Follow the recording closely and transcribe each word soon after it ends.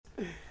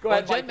Go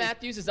ahead, Jen Mikey.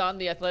 Matthews is on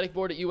the athletic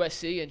board at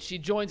USC, and she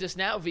joins us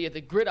now via the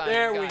Gridiron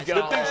There we Guys.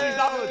 go. Good thing she's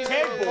not on the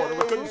tag board, or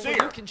we couldn't see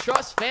You her. can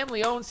trust,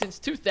 family-owned since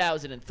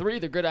 2003.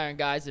 The Gridiron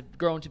Guys have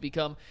grown to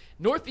become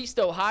Northeast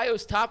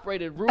Ohio's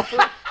top-rated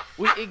roofer.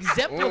 We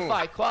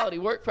exemplify quality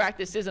work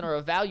practices and are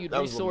a valued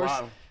That was resource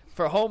Lamar.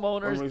 for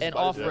homeowners Unreleased and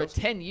by offer a Jazz.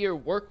 10-year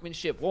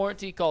workmanship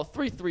warranty. Call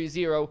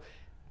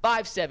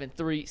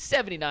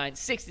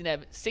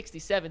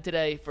 330-573-7967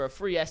 today for a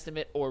free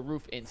estimate or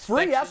roof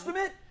inspection. Free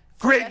estimate?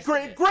 Great.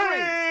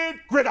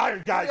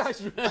 Gridiron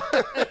guys.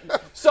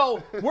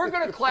 So we're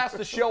going to class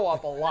the show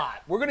up a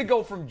lot. We're going to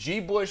go from G.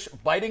 Bush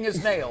biting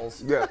his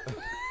nails. Yeah.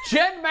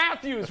 Jenn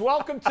Matthews,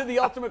 welcome to the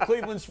Ultimate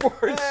Cleveland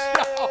Sports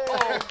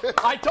Show.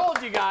 I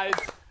told you guys.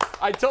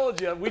 I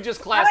told you. We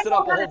just classed it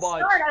up a whole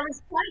bunch.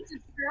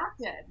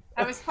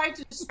 I was quite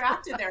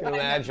distracted there.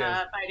 Imagine.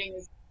 Fighting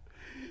his.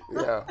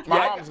 Yeah.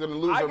 My mom's going to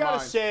lose I her gotta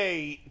mind.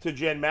 say to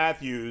Jenn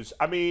Matthews,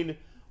 I mean,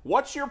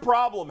 what's your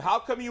problem? How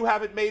come you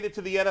haven't made it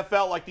to the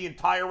NFL like the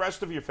entire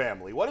rest of your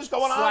family? What is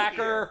going on Slacker.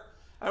 here?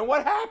 And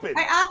what happened?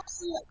 I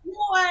absolutely, you know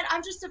what?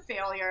 I'm just a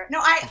failure.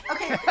 No,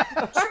 okay,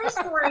 true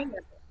story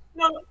here.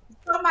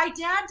 So my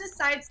dad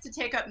decides to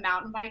take up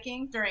mountain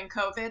biking during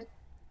COVID.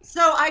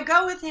 So I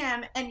go with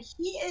him, and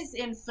he is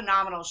in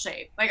phenomenal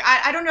shape. Like,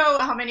 I don't know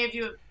how many of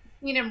you have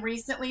seen him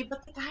recently,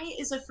 but the guy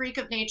is a freak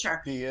of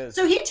nature. He is.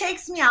 So he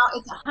takes me out.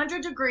 It's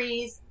 100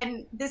 degrees,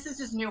 and this is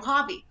his new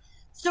hobby.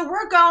 So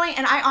we're going,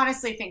 and I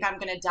honestly think I'm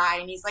going to die.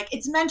 And he's like,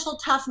 it's mental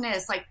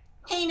toughness. Like,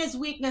 pain is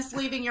weakness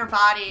leaving your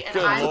body. And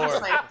Good I'm Lord.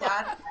 just like,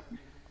 Dad,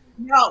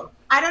 no.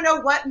 I don't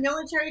know what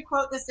military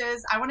quote this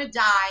is. I want to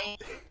die.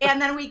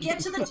 And then we get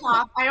to the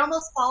top. I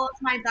almost fall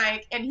off my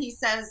bike, and he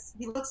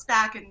looks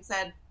back and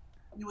said,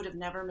 you would have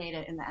never made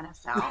it in the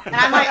NFL. And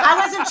I'm like, I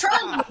wasn't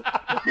trying.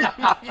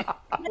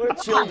 What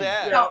a chill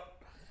dad. So,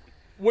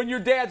 When your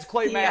dad's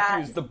Clay Yeah.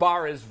 Matthews, the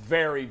bar is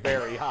very,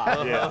 very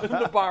high. Yeah.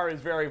 The bar is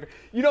very.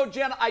 You know,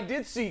 Jen, I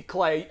did see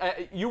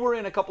Clay. You were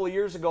in a couple of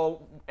years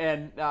ago,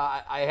 and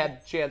I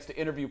had a chance to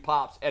interview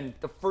Pops. And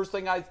the first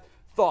thing I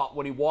thought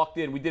when he walked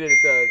in, we did it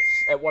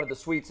at one of the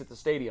suites at the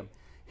stadium.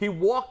 He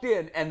walked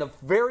in, and the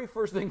very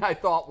first thing I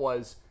thought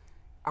was,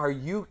 are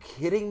you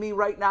kidding me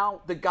right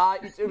now? The guy,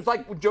 it was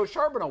like when Joe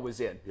Charbonneau was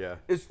in. Yeah.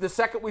 It's the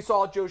second we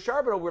saw Joe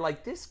Charbonneau, we're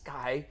like, this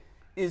guy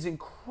is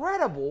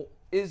incredible,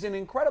 is in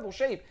incredible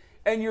shape.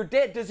 And your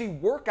dad, does he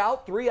work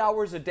out 3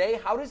 hours a day?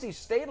 How does he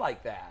stay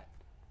like that?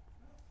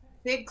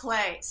 Big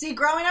Clay. See,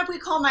 growing up, I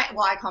called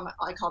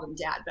him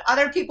Dad, but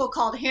other people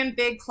called him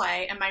Big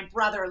Clay and my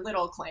brother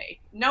Little Clay.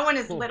 No one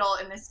is little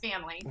in this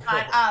family,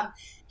 but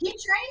he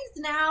trains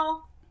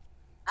now,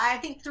 I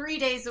think 3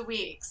 days a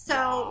week.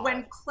 So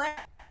when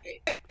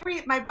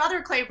my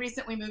brother Clay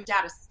recently moved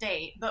out of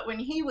state, but when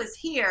he was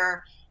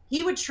here,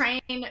 he would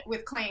train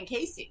with Clay and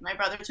Casey, my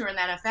brother, who are in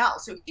the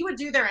NFL. So he would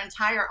do their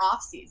entire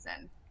off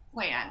season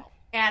plan.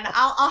 And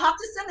I'll have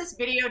to send this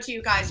video to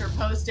you guys or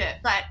post it,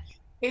 but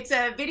it's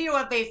a video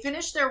of they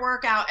finish their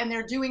workout and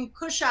they're doing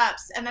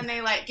push-ups, and then they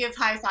like give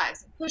high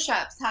fives,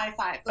 push-ups, high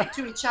five, like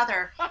to each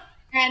other.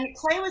 And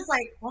Clay was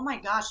like, oh my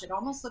gosh, it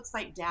almost looks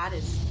like Dad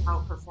is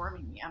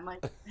outperforming me. I'm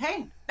like,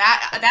 hey,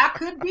 that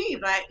could be,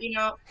 but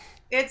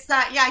it's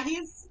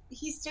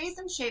he stays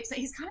in shape. So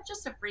he's kind of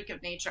just a freak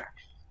of nature.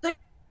 But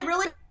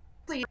really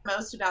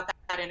most about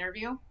that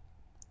interview.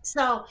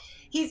 So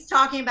he's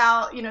talking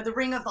about, the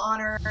Ring of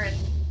Honor and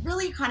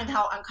really kind of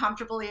how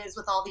uncomfortable he is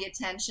with all the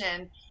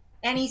attention.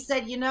 And he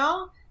said,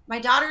 my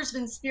daughter's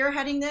been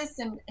spearheading this,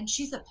 and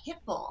she's a pit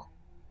bull.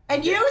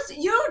 And you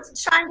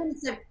chimed in and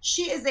said,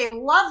 she is a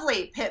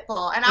lovely pit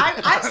bull. And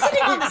I'm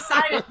sitting on the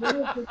side of the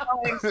room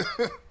going,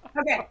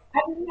 okay,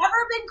 I've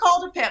never been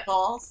called a pit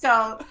bull,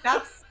 so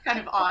that's kind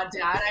of odd,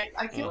 Dad.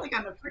 I feel like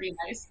I'm a pretty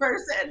nice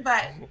person,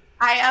 but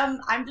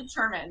I'm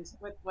determined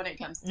when it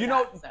comes to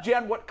that. So.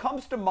 Jen, what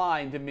comes to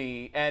mind to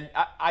me, and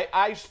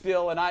I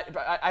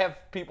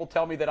have people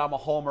tell me that I'm a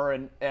homer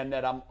and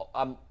that I'm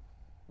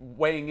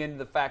weighing into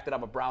the fact that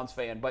I'm a Browns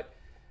fan, but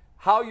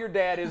how your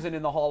dad isn't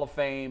in the Hall of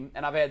Fame,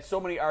 and I've had so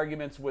many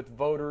arguments with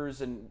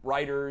voters and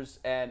writers,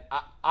 and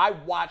I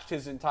watched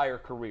his entire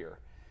career.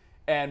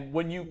 And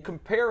when you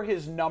compare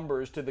his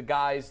numbers to the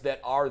guys that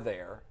are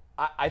there,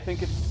 I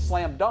think it's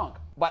slam dunk.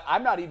 But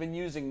I'm not even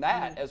using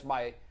that as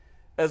my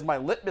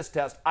litmus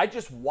test. I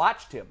just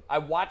watched him. I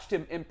watched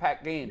him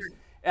impact games.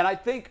 And I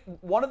think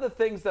one of the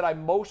things that I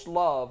most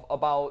love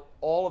about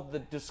all of the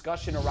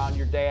discussion around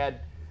your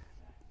dad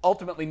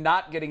ultimately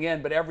not getting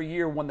in, but every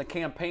year when the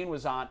campaign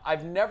was on,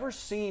 I've never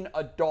seen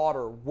a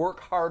daughter work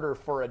harder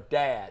for a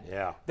dad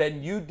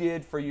than you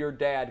did for your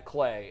dad,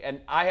 Clay.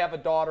 And I have a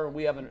daughter, and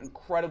we have an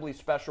incredibly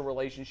special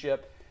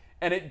relationship.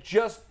 And it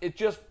just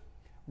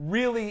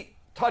really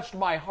touched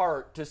my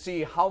heart to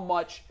see how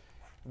much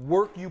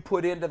work you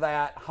put into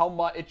that, how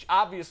much it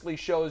obviously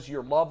shows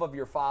your love of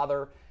your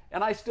father.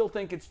 And I still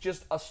think it's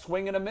just a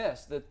swing and a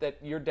miss that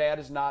your dad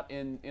is not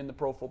in the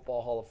Pro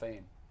Football Hall of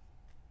Fame.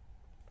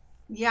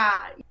 Yeah,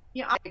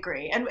 I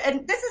agree. And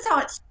this is how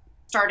it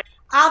started.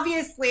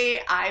 Obviously,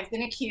 I've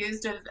been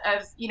accused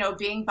of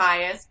being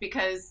biased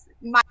because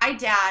my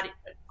dad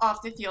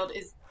off the field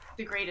is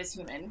the greatest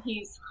human.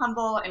 He's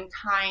humble and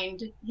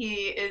kind.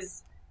 He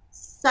is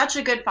such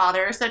a good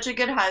father, such a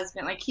good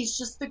husband. Like, he's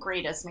just the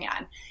greatest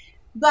man.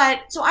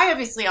 But so I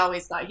obviously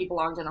always thought he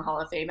belonged in the Hall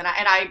of Fame. And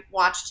I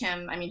watched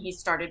him. I mean, he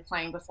started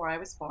playing before I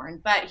was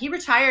born, but he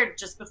retired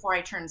just before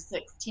I turned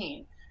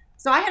 16.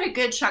 So I had a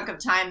good chunk of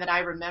time that I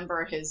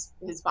remember his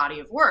body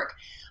of work.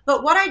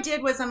 But what I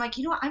did was I'm like,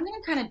 you know what? I'm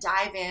going to kind of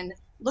dive in,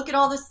 look at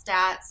all the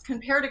stats,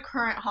 compare to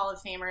current Hall of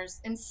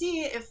Famers, and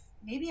see if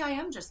maybe I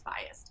am just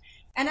biased.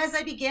 And as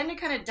I began to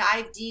kind of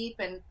dive deep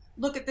and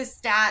look at the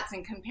stats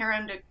and compare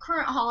them to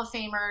current Hall of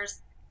Famers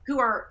who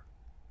are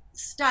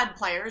stud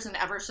players and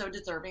ever so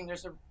deserving,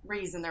 there's a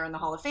reason they're in the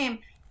Hall of Fame.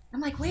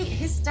 I'm like, wait,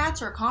 his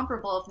stats are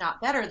comparable, if not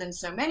better, than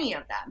so many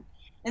of them.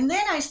 And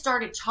then I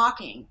started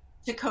talking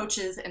to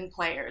coaches and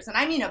players, and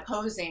I mean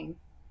opposing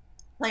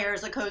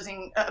players,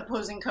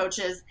 opposing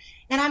coaches.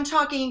 And I'm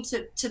talking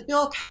to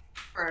Bill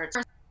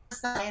Cowher,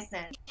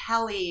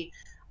 Kelly,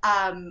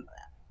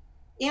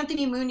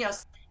 Anthony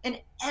Munoz, and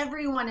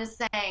everyone is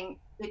saying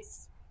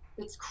it's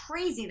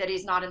crazy that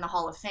he's not in the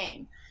Hall of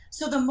Fame.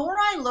 So the more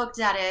I looked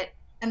at it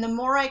and the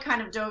more I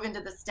kind of dove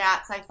into the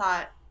stats, I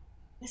thought,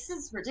 this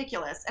is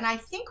ridiculous. And I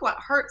think what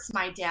hurts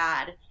my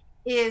dad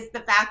is the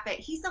fact that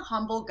he's a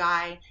humble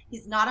guy.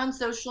 He's not on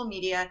social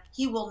media.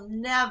 He will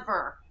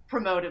never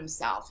promote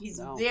himself. He's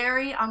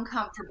very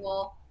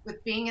uncomfortable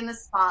with being in the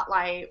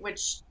spotlight,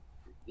 which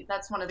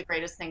that's one of the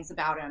greatest things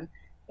about him.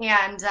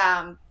 And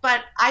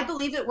but I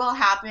believe it will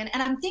happen.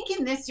 And I'm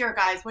thinking this year,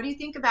 guys, what do you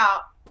think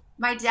about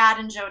my dad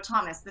and Joe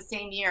Thomas the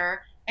same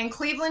year? And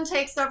Cleveland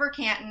takes over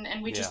Canton,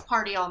 and we just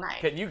party all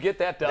night. Can you get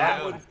that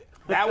done?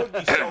 That would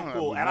be so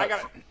cool. And I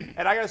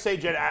gotta say,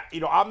 Jen,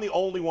 I'm the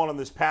only one on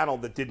this panel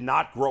that did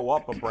not grow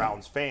up a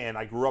Browns fan.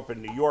 I grew up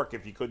in New York,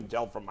 if you couldn't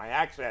tell from my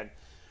accent,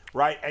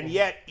 right? And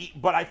yet,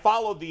 but I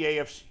followed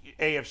the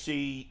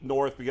AFC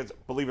North because,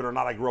 believe it or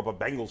not, I grew up a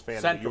Bengals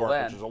fan in New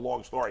York, which is a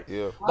long story.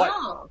 Yeah. But,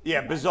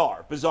 yeah,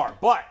 bizarre.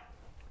 But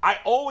I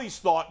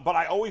always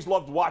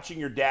loved watching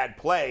your dad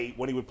play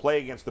when he would play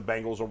against the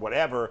Bengals or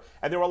whatever.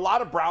 And there were a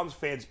lot of Browns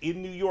fans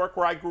in New York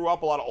where I grew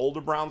up, a lot of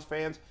older Browns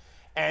fans.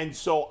 And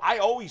so I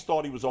always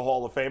thought he was a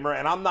Hall of Famer,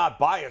 and I'm not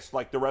biased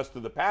like the rest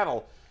of the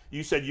panel.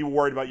 You said you were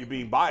worried about you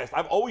being biased.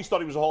 I've always thought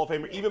he was a Hall of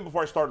Famer, even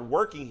before I started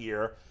working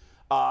here.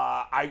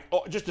 I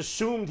just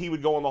assumed he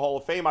would go in the Hall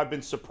of Fame. I've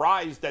been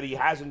surprised that he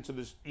hasn't to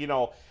this,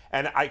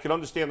 and I can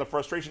understand the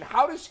frustration.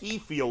 How does he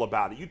feel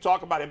about it? You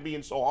talk about him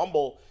being so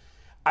humble.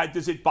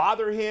 Does it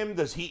bother him?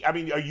 Does he? I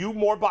mean, are you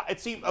more?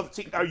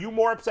 Are you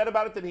more upset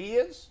about it than he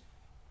is?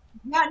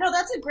 Yeah, no,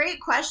 that's a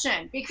great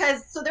question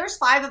because there's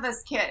 5 of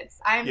us kids.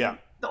 I'm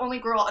the only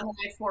girl, and then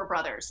I have 4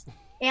 brothers.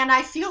 And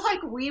I feel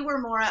like we were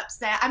more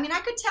upset. I mean,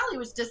 I could tell he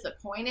was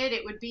disappointed.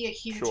 It would be a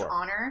huge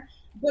honor.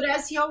 But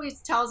as he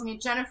always tells me,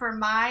 Jennifer,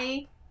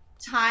 my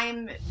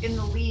time in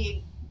the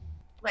league,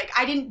 like,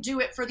 I didn't do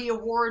it for the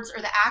awards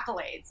or the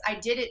accolades. I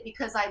did it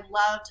because I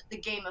loved the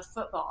game of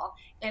football.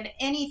 And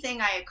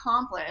anything I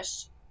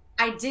accomplished,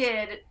 I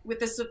did with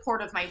the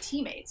support of my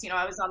teammates.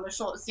 I was on the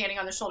standing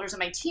on the shoulders of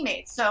my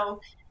teammates. So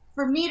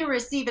for me to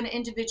receive an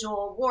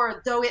individual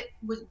award, though it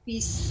would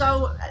be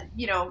so,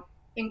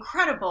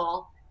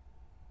 incredible,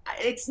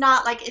 it's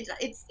not like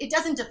it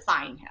doesn't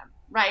define him,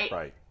 right?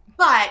 Right.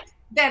 But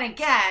then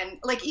again,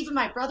 like, even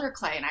my brother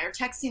Clay and I are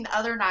texting the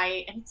other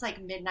night, and it's like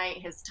midnight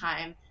his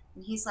time,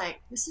 and he's like,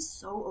 this is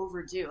so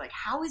overdue. Like,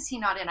 how is he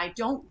not in? I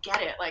don't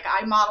get it. Like,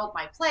 I modeled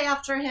my play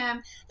after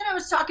him. Then I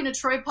was talking to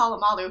Troy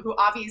Polamalu, who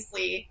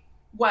obviously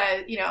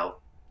was,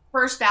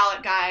 first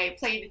ballot guy,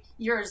 played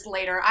years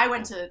later. I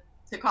went to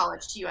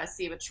college, to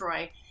USC with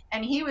Troy,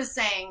 and he was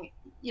saying,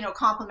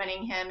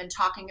 complimenting him and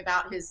talking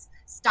about his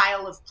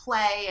style of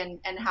play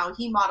and how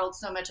he modeled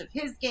so much of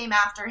his game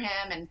after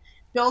him. And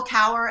Bill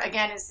Cowher,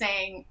 again, is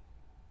saying,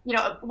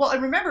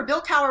 and remember,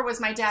 Bill Cowher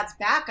was my dad's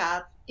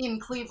backup in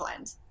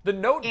Cleveland. The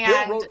note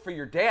Bill wrote for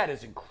your dad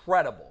is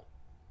incredible.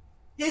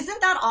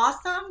 Isn't that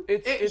awesome?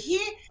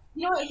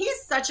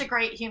 He's such a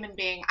great human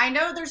being. I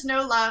know there's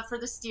no love for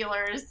the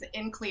Steelers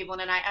in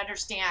Cleveland, and I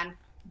understand.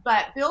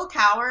 But Bill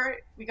Cowher,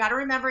 we got to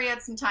remember he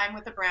had some time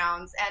with the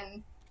Browns,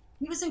 and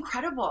he was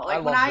incredible.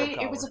 Like,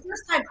 it was the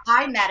first time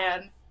I met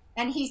him,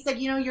 and he said,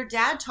 your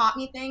dad taught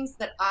me things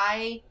that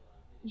I,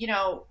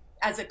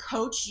 as a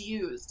coach,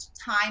 used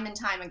time and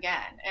time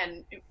again.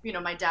 And,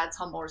 my dad's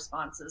humble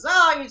response is,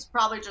 he's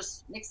probably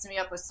just mixing me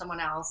up with someone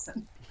else.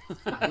 And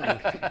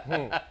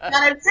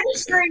I'm pretty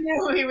sure he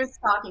knew who he was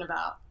talking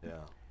about.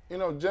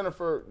 Yeah.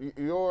 Jennifer,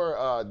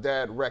 your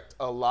dad wrecked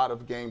a lot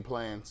of game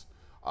plans.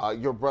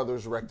 Your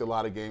brothers wrecked a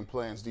lot of game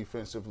plans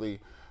defensively.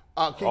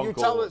 Can you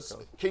tell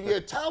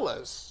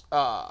us,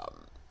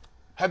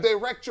 have they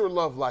wrecked your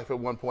love life at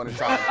one point in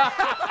time?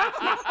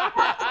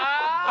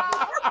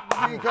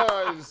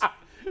 Because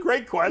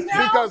great question.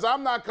 No, because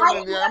I'm not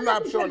coming there. I'm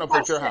not showing up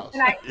at your house.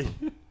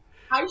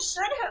 I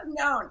should have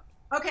known.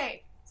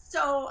 Okay,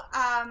 so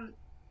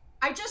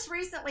I just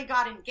recently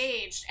got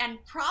engaged, and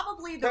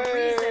probably the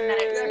reason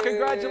that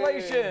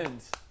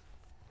congratulations.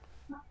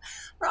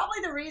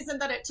 probably the reason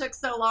that it took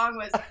so long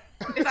was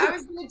if I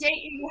was going to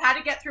date you, you had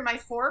to get through my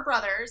 4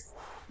 brothers,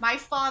 my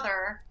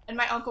father, and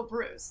my Uncle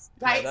Bruce,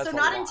 right? that's So a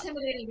not lot.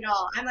 intimidating at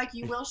all. I'm like,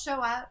 you will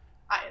show up.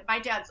 My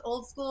dad's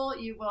old school.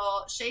 You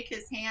will shake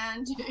his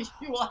hand.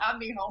 You will have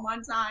me home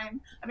on time.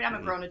 I mean, I'm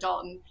a grown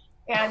adult,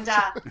 and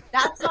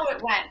that's how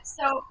it went.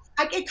 So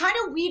it kind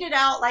of weeded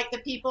out like the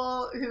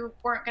people who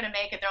weren't going to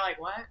make it. They're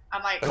like, what?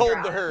 I'm like, Cold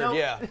 "Yeah, the herd, nope."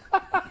 yeah.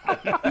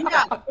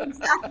 Yeah,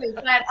 exactly.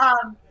 But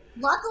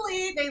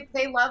luckily,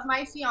 they love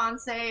my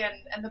fiance,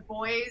 and the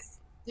boys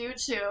do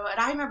too. And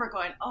I remember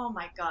going, oh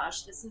my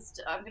gosh,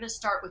 I'm going to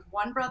start with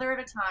one brother at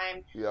a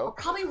time. Yep. I'll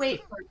probably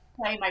wait for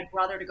my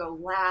brother to go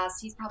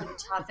last. He's probably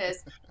the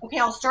toughest. Okay,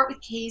 I'll start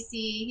with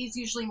Casey. He's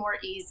usually more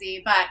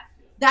easy, but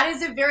that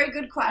is a very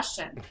good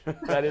question.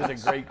 That is a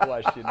great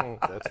question.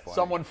 That's funny.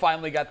 Someone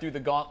finally got through the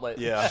gauntlet.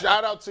 Yeah.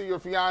 Shout out to your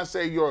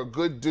fiance. You're a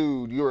good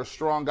dude. You're a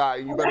strong guy.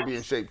 You better be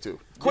in shape too.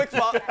 Quick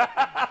follow.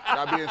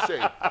 Gotta be in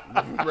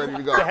shape. Ready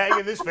to go. To hang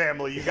in this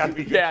family, you got to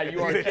be. Yeah,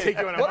 you are. Gonna take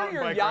you on a What are mountain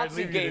your bike ride, Yahtzee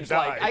leave you to games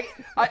die.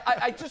 like?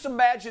 I just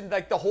imagine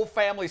like the whole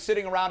family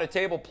sitting around a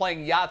table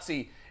playing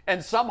Yahtzee,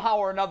 and somehow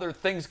or another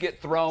things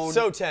get thrown.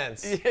 So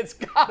tense. It's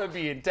got to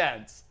be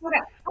intense. Okay,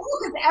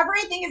 because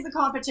everything is a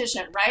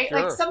competition, right?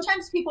 Sure. Like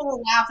sometimes people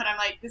will laugh, and I'm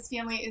like, this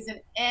family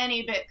isn't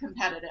any bit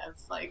competitive.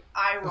 Like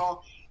I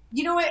roll.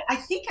 You know what? I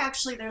think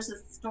actually there's a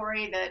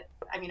story that,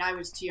 I mean, I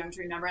was too young to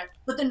remember it,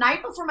 but the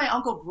night before my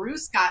Uncle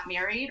Bruce got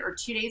married, or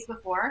 2 days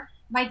before,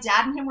 my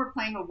dad and him were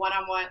playing a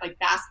one-on-one, like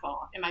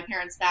basketball in my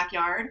parents'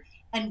 backyard,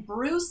 and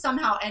Bruce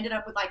somehow ended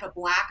up with like a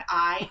black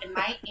eye, and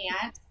my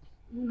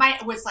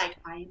aunt was like,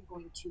 I am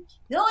going to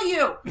kill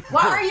you.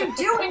 What are you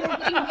doing? We're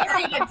getting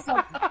married. And so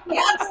we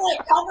had to like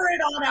cover it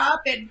on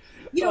up, and,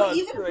 you know, Oh, that's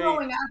even great.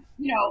 growing up,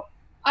 you know,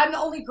 I'm the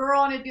only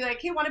girl, and it'd be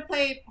like, hey, want to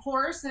play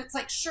horse? And it's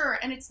like, sure.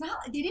 And it's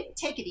not, they didn't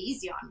take it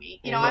easy on me.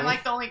 You know, I'm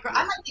like the only girl.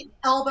 I'm like getting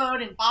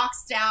elbowed and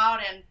boxed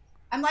out. And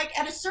I'm like,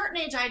 at a certain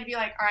age, I had to be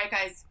like, all right,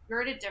 guys,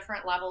 you're at a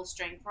different level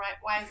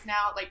strength-wise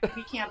now. Like,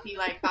 we can't be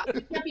like,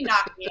 we can't be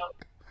knocking me out.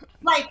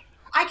 Like,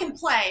 I can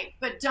play,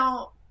 but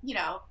don't, you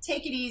know,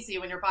 take it easy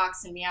when you're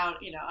boxing me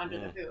out, you know, under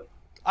the hoop.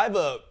 I have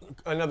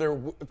another,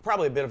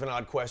 probably a bit of an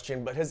odd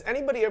question, but has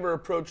anybody ever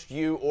approached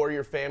you or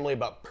your family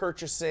about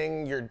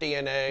purchasing your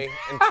DNA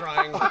and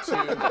trying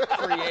to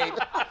create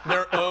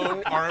their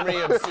own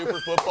army of super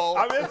football?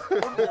 I mean,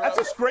 that's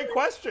a great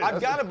question. I've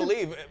got to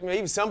believe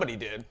maybe somebody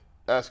did.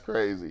 That's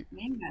crazy.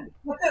 Man.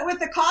 With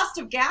the cost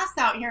of gas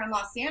out here in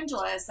Los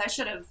Angeles, I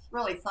should have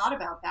really thought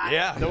about that.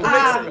 Yeah, they'll make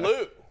some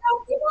loot.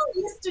 People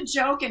used to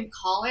joke in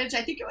college.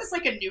 I think it was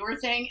like a newer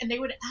thing, and they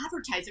would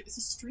advertise. It was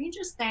the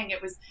strangest thing.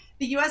 It was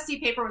the USC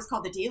paper was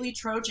called the Daily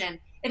Trojan,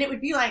 and it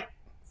would be like,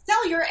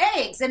 sell your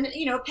eggs and,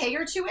 you know, pay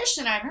your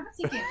tuition. I remember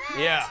thinking,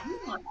 Yeah.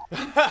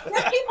 Then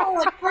people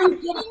were like, are you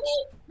kidding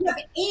me? You have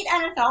 8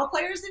 NFL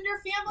players in your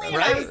family? And I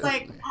Right. was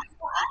like, I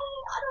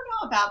don't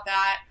know about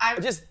that. I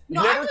Just you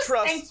know, never I'm just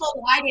trust.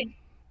 thankful I didn't.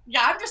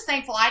 Yeah, I'm just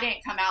thankful I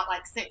didn't come out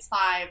like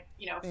 6'5",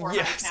 you know, 400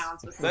 Yes,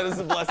 pounds. With that is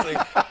a blessing.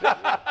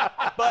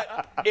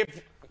 But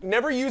if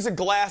never use a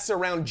glass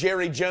around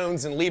Jerry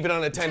Jones and leave it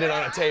unattended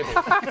on a table,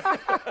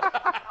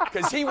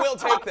 because he will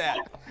take that.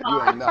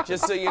 You ain't nothing.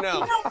 Just so you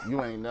know.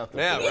 You ain't nothing.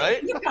 Yeah,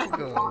 right? You guys are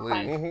Golly.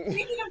 fun.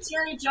 Speaking of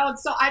Jerry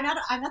Jones, so I'm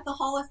at the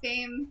Hall of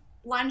Fame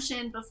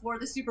luncheon before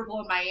the Super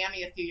Bowl in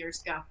Miami a few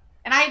years ago,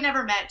 and I had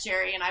never met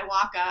Jerry. And I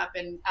walk up,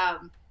 and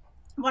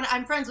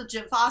I'm friends with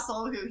Jim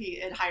Fossil, who he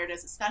had hired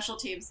as a special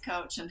teams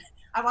coach, and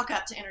I walk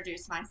up to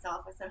introduce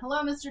myself. I said,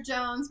 "Hello, Mr.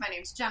 Jones. My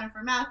name's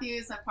Jennifer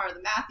Matthews. I'm part of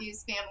the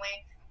Matthews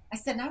family." I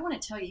said, "And I want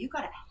to tell you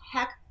got a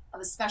heck of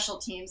a special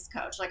teams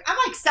coach. Like, I'm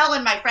like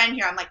selling my friend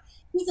here. I'm like,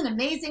 he's an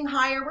amazing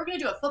hire. We're going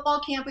to do a football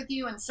camp with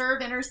you and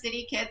serve inner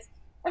city kids."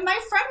 And my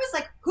friend was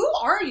like, "Who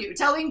are you?"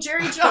 Telling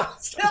Jerry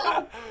Jones,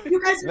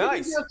 "You guys are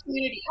going to do a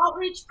community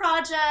outreach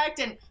project."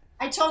 And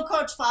I told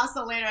Coach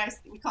Fossil later,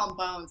 we call him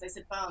Bones. I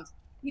said, "Bones,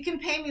 you can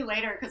pay me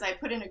later because I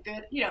put in a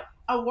good, you know,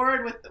 a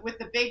word with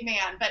the big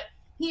man." But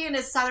he, in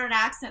his Southern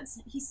accents,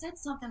 he said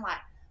something like,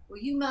 "Well,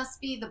 you must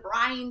be the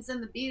Bryans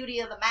and the beauty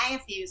of the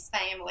Matthews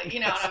family," you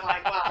know. And I'm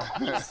like,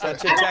 "Well,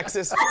 Such a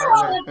Texas. I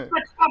don't know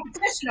much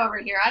competition over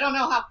here. I don't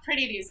know how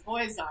pretty these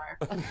boys are."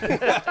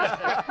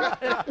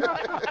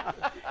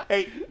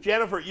 Hey,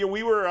 Jennifer,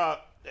 we were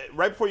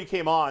right before you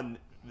came on.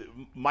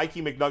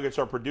 Mikey McNuggets,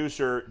 our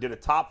producer, did a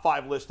top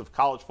 5 list of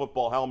college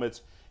football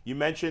helmets. You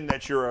mentioned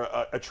that you're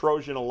a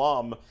Trojan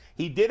alum.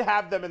 He did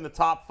have them in the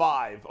top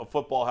 5 of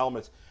football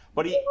helmets,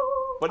 but he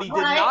did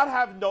not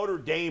have Notre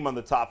Dame on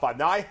the top 5.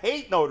 Now, I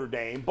hate Notre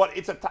Dame, but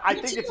I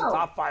think it's a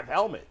top 5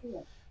 helmet.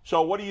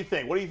 So what do you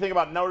think? What do you think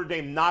about Notre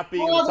Dame not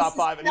being in the top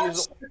 5? And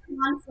It's such a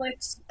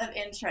conflict of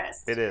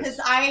interest. It is. Because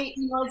I,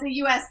 you know, as a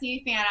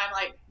USC fan, I'm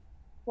like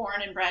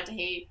born and bred to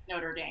hate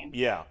Notre Dame.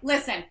 Yeah.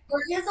 Listen,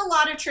 there is a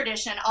lot of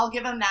tradition. I'll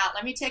give them that.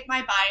 Let me take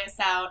my bias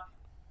out.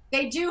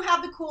 They do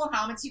have the cool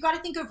helmets. You got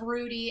to think of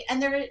Rudy,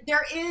 and there's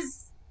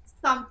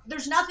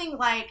nothing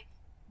like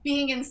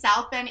being in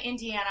South Bend,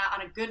 Indiana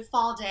on a good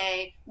fall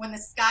day when the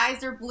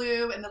skies are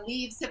blue and the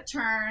leaves have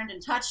turned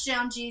and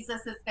Touchdown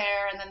Jesus is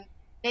there, and then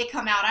they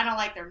come out, I don't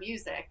like their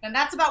music, then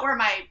that's about where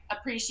my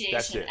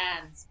appreciation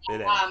ends.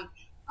 It ends.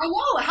 I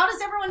know. How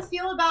does everyone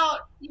feel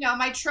about,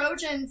 my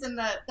Trojans and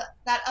that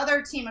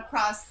other team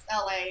across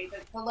LA,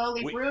 the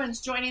lowly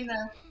Bruins joining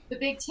the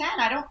Big Ten?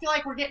 I don't feel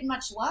like we're getting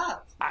much love.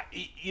 I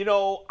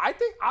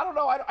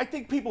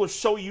think people are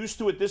so used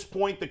to at this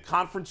point the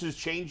conferences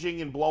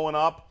changing and blowing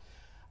up.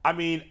 I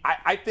mean,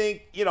 I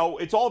think,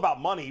 it's all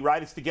about money,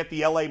 right? It's to get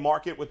the LA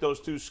market with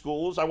those two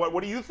schools.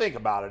 What do you think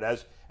about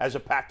it as a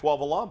Pac-12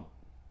 alum?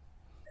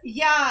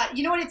 Yeah,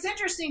 what? It's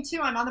interesting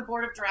too. I'm on the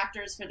board of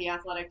directors for the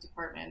athletic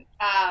department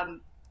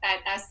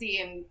at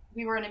SC, and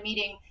we were in a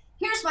meeting.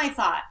 Here's my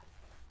thought.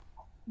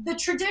 The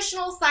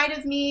traditional side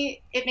of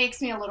me, it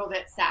makes me a little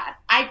bit sad.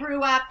 I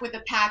grew up with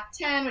the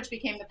Pac-10, which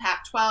became the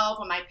Pac-12,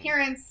 when my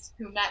parents,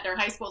 who met their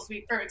college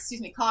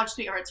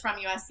sweethearts from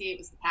USC, it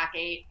was the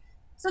Pac-8.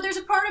 So there's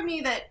a part of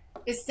me that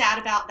is sad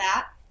about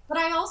that, but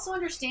I also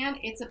understand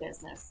it's a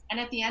business. And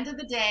at the end of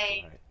the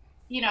day,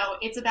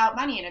 it's about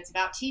money and it's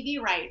about TV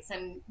rights.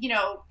 And,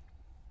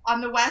 on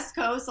the West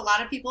Coast, a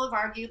lot of people have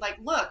argued, like,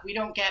 look, we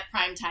don't get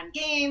primetime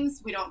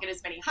games. We don't get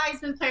as many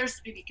Heisman players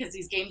because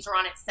these games are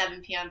on at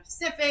 7 p.m.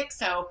 Pacific.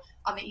 So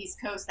on the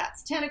East Coast,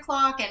 that's 10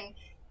 o'clock.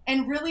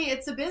 And really,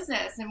 it's a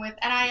business. And with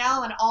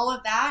NIL and all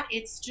of that,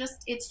 it's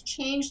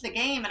changed the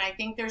game. And I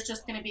think there's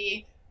just going to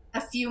be a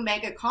few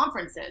mega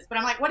conferences. But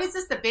I'm like, what is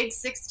this, the Big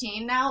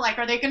 16 now? Like,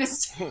 are they going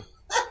to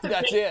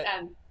That's it.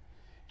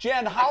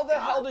 Jenn, how the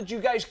hell did you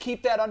guys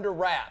keep that under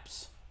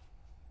wraps?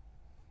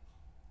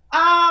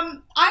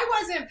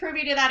 I wasn't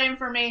privy to that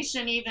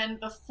information even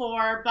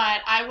before, but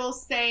I will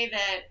say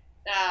that,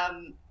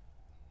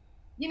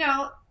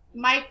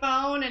 Mike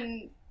Bone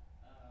and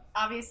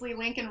obviously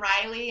Lincoln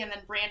Riley and then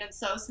Brandon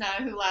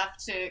Sosna, who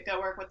left to go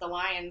work with the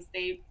Lions,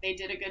 they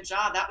did a good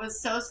job. That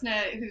was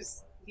Sosna,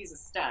 he's a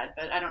stud,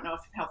 but I don't know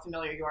how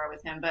familiar you are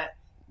with him, but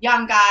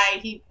young guy,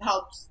 he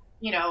helped,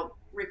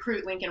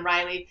 recruit Lincoln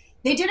Riley.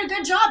 They did a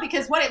good job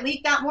because it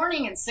leaked that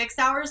morning and 6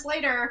 hours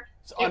later,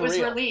 it was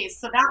released.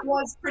 So that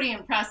was pretty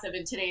impressive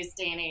in today's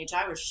day and age.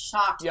 I was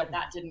shocked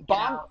that didn't get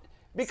out.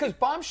 Because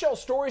bombshell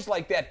stories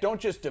like that don't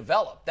just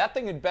develop. That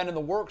thing had been in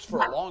the works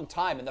for a long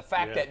time. And the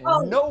fact that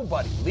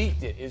nobody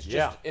leaked it is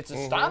just, it's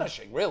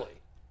astonishing, really.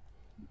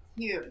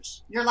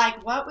 Huge. You're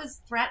like, what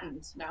was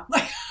threatened? No.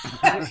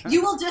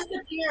 You will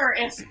disappear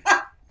if...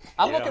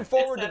 I'm looking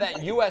forward to that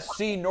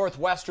USC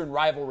Northwestern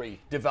rivalry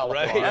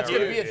developing. That's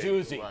going to be a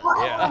doozy.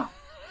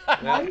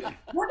 Our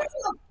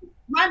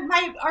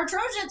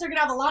Trojans are going to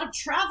have a lot of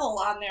travel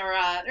on their.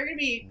 They're going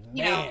to be,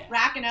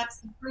 racking up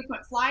some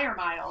frequent flyer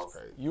miles.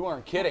 You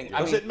aren't kidding.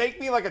 Does it make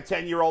me like a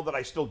 10-year-old that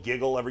I still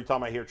giggle every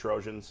time I hear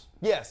Trojans?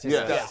 Yes.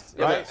 Right?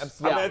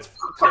 I mean,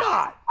 come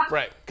on.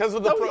 Right. Because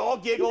of we all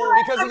giggle.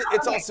 Because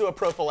it's also a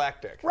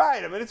prophylactic.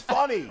 Right. I mean, it's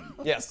funny.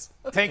 Yes.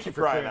 Thank you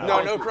for crying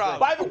out. No problem.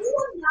 By the way,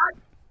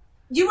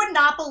 you would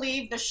not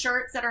believe the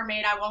shirts that are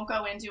made. I won't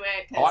go into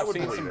it. I've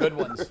seen some good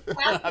ones.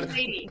 That's the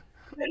lady.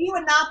 But you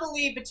would not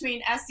believe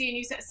between SC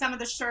and UC some of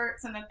the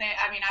shirts and the thing.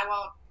 I mean, I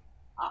won't.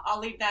 I'll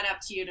leave that up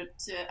to you to look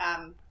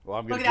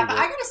at that. But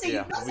I got to say,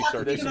 you guys have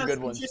to be the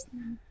most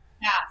interesting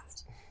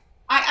cast.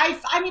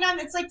 I mean,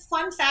 it's like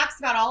fun facts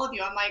about all of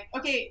you. I'm like,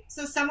 okay,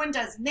 so someone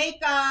does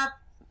makeup.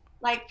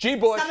 Like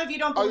G-Bush. Some of you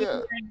don't believe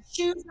in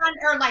shoes on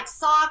or like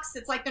socks.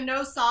 It's like the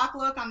no sock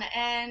look on the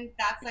end.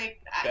 That's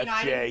like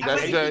that's Jay.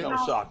 That's Jay. No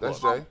sock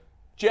That's look. Jay.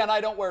 Jen, I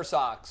don't wear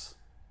socks.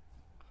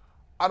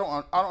 I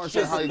don't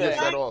understand how he gets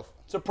that off.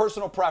 It's a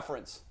personal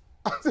preference.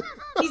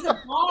 He's a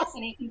boss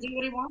and he can do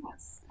what he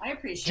wants. I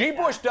appreciate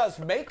G-Bush does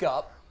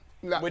makeup,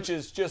 which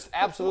is just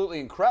absolutely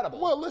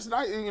incredible. Well, listen,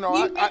 I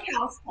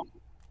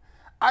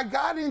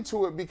got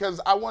into it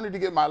because I wanted to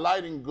get my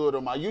lighting good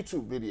on my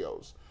YouTube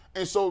videos.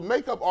 And so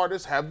makeup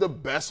artists have the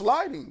best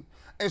lighting.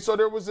 And so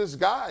there was this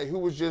guy who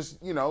was just,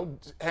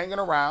 hanging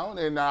around.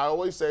 And I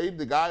always say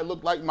the guy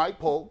looked like Mike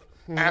Polk.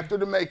 After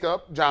the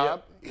makeup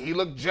job, he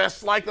looked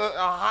just like a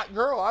hot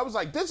girl. I was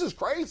like, this is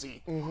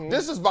crazy.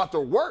 This is about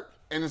to work.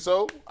 And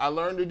so I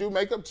learned to do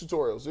makeup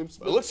tutorials. It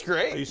looks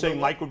great. Are you saying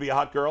Mike would be a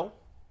hot girl?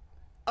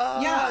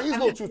 Yeah, he's a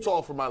little too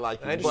tall for my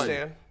liking. I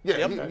understand.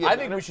 I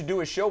think we should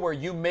do a show where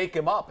you make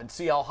him up and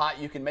see how hot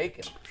you can make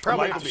him.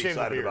 Probably Mike would be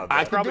excited about that.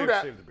 I can do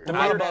that. The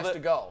beard has to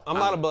go. I'm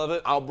not above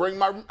it. I'll bring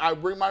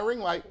my ring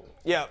light.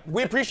 Yeah,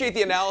 we appreciate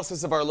the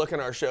analysis of our look in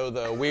our show,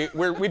 though.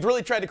 We've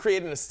really tried to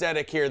create an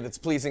aesthetic here that's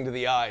pleasing to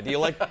the eye. Do you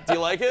like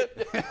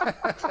it?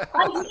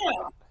 I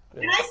do.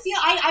 And I feel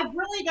I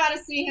really got to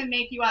see him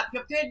make you up.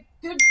 Good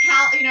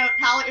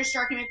palate you're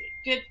striking with.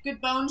 Good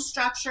bone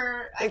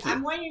structure.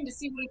 I'm waiting to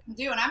see what he can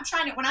do. And I'm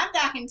trying to, when I'm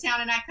back in town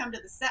and I come to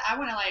the set, I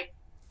want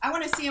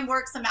to see him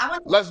work some.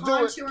 Let's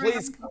do it.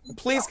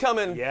 Please come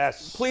and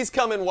please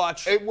come and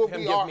watch. It will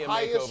him be give our me a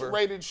highest makeover.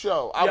 rated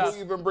show. I will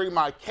even bring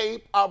my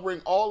cape. I'll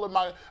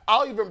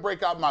even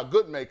break out my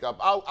good makeup.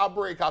 I'll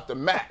break out the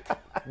MAC.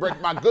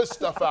 Break my good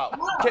stuff out.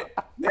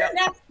 You're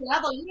next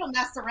level. You don't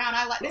mess around.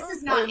 This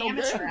is not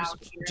amateur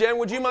out here. Jen,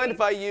 would you mind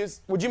if I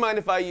used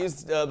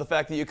the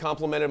fact that you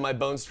complimented my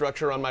bone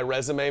structure on my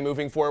resume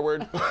moving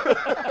forward?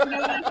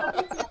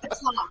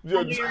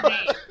 Under your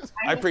name.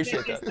 I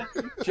appreciate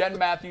that. Jen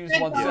Matthews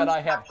once said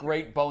I have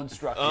great bone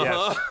structure.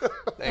 Yes.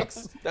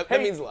 Thanks. That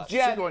Hey, means a lot.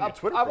 Jen, go on your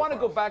Twitter I want to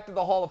profile. go back to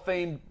the Hall of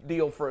Fame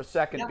deal for a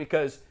second Yeah.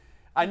 because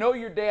I know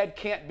your dad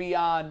can't be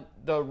on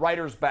the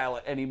writer's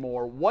ballot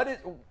anymore. What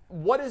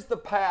is the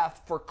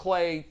path for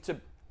Clay to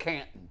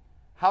Canton?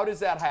 How does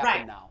that happen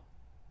Right. now?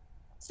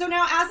 So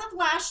now, as of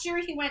last year,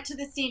 he went to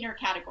the senior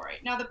category.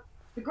 Now,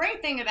 the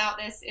great thing about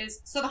this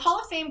is, so the Hall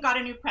of Fame got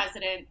a new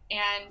president,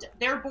 and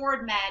their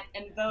board met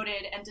and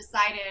voted and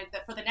decided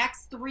that for the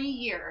next 3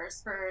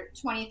 years, for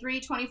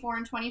 23, 24,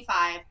 and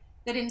 25,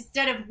 that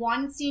instead of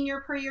one senior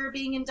per year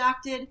being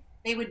inducted,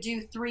 they would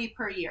do 3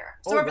 per year.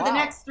 So Oh, over the wow.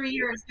 next 3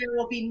 years, there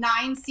will be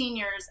 9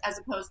 seniors as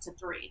opposed to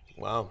 3.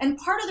 Wow. And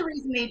part of the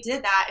reason they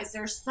did that is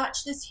there's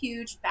such this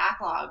huge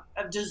backlog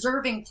of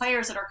deserving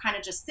players that are kind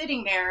of just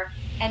sitting there.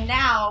 And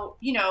now,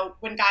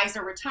 when guys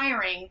are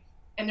retiring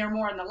and they're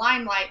more in the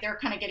limelight, they're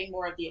kind of getting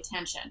more of the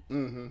attention.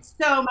 Mm-hmm.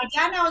 So my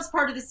dad now is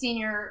part of the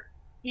senior,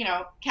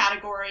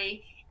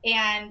 category,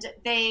 and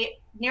they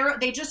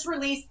just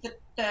released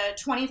the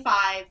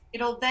 25.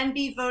 It'll then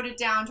be voted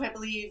down to, I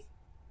believe,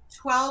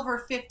 12 or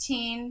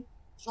 15,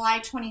 July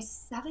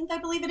 27th, I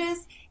believe it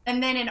is.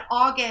 And then in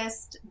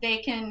August, they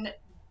can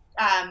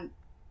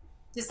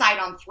decide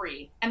on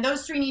 3. And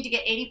those 3 need to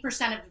get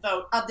 80% of the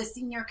vote of the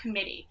senior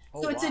committee.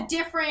 Oh, so it's wow. a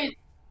different,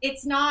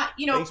 it's not,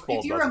 Baseball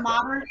if you're does a it that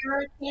modern way.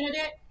 era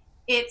candidate,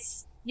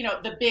 it's,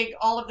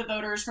 all of the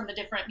voters from the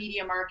different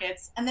media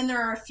markets. And then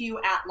there are a few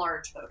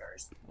at-large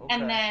voters. Okay.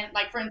 And then,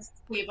 like, for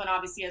instance, Cleveland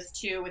obviously has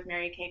 2 with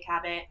Mary Kay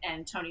Cabot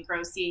and Tony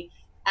Grossi.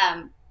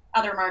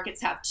 Other markets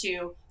have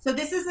 2. So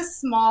this is a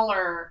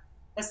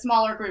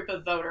smaller group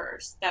of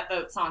voters that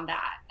votes on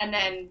that. And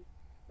then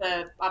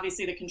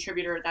obviously the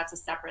contributor, that's a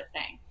separate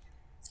thing.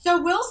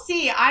 So we'll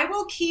see. I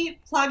will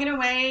keep plugging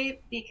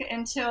away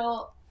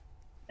until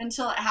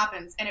it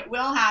happens, and it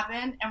will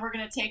happen, and we're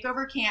going to take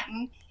over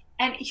Canton.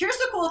 And here's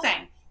the cool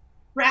thing.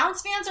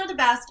 Browns fans are the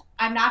best.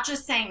 I'm not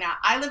just saying that.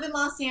 I live in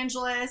Los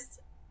Angeles.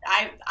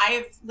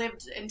 I've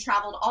lived and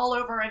traveled all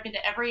over. I've been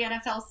to every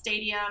NFL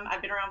stadium.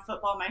 I've been around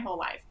football my whole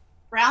life.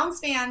 Browns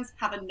fans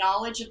have a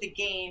knowledge of the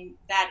game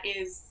that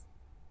is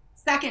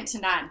second to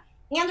none,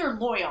 and they're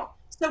loyal.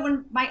 So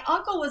when my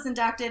uncle was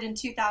inducted in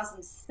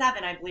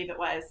 2007, I believe it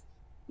was,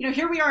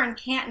 here we are in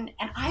Canton,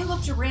 and I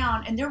looked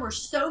around, and there were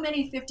so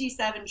many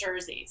 57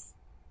 jerseys.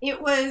 It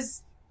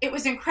was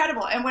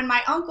incredible. And when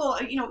my uncle,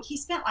 he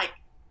spent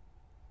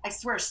I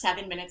swear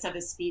 7 minutes of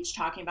his speech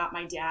talking about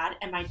my dad,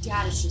 and my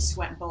dad is just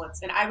sweating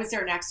bullets. And I was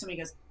there next to him. He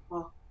goes,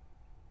 "Well,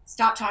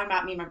 stop talking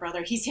about me and my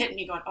brother." He's hitting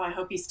me going, "Oh, I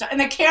hope he's stuck."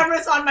 And the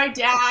camera's on my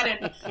dad,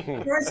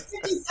 and there's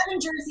 57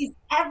 jerseys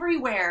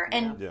everywhere.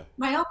 And Yeah.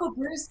 my Uncle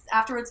Bruce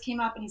afterwards came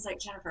up and he's like,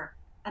 "Jennifer,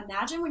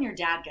 imagine when your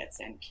dad gets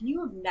in. Can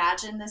you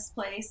imagine this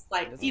place?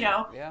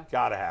 Yeah.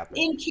 Gotta happen.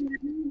 In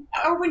Canton,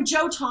 or when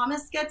Joe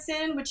Thomas gets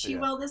in, which he Yeah.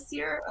 will this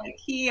year. Like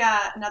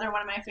another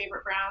one of my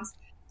favorite Browns.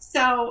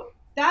 So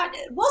that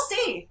we'll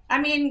see. I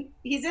mean,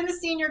 he's in the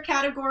senior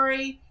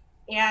category,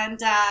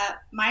 and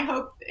my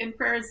hope and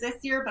prayer is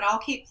this year. But I'll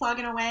keep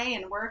plugging away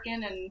and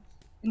working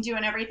and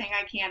doing everything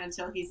I can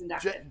until he's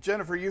inducted.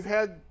 Jennifer, you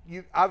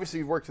obviously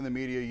you've worked in the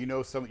media.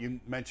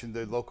 You mentioned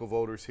the local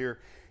voters here.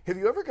 Have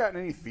you ever gotten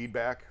any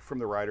feedback from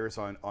the writers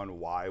on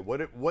why?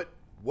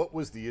 What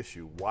was the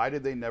issue? Why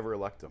did they never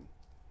elect him?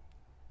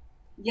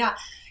 Yeah.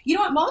 You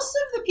know what? Most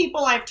of the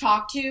people I've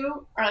talked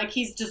to are like,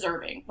 he's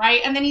deserving,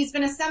 right? And then he's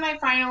been a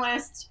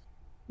semifinalist,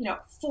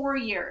 4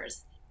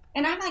 years.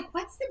 And I'm like,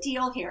 what's the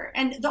deal here?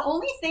 And the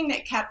only thing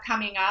that kept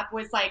coming up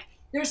was like,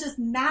 there's this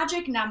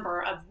magic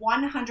number of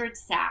 100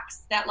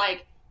 sacks that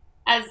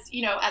as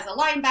a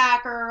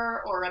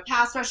linebacker or a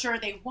pass rusher,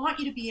 they want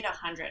you to be at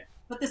 100.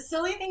 But the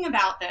silly thing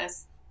about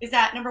this is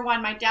that, number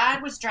one, my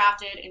dad was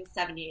drafted in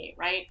 78,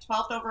 right?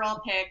 12th overall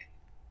pick,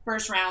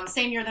 first round,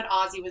 same year that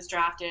Ozzie was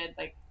drafted,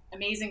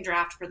 amazing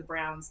draft for the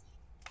Browns.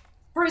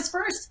 For his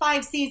first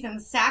 5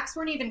 seasons, sacks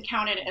weren't even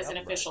counted as an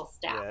official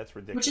stat. Yeah, that's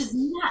ridiculous. Which is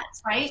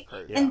nuts, right?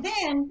 That's crazy. And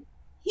then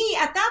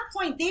at that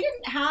point, they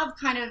didn't have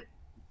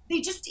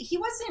he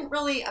wasn't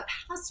really a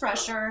pass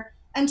rusher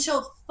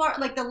until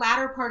the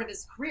latter part of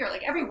his career.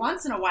 Every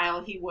once in a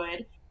while he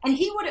would, and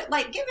he would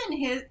given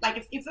his,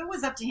 if it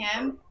was up to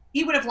him,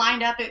 he would have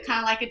lined up it kind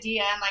of like a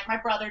DN, like my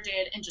brother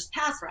did, and just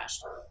pass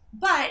rushed.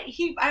 But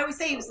I always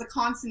say he was the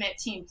consummate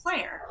team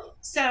player.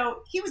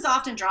 So he was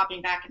often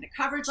dropping back into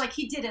coverage.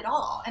 He did it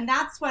all. And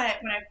that's what,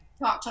 when I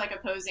talked to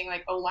opposing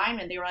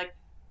O-linemen, they were like,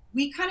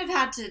 we kind of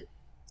had to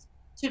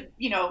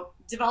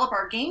develop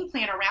our game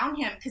plan around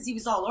him because he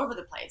was all over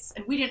the place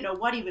and we didn't know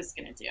what he was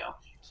going to do.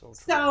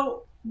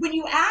 So when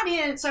you add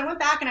in, so I went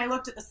back and I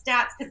looked at the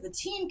stats because the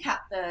team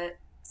kept the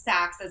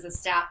sacks as a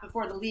stat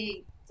before the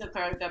league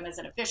declared them as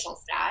an official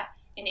stat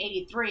in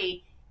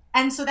 83.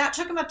 And so that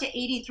took him up to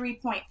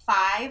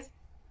 83.5.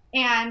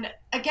 And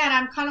again,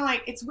 I'm kind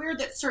of it's weird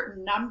that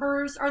certain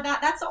numbers are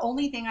that's the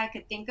only thing I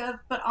could think of.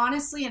 But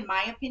honestly, in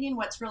my opinion,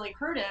 what's really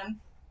hurt him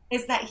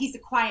is that he's a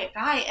quiet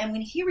guy. And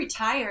when he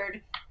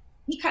retired,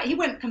 he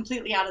went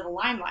completely out of the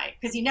limelight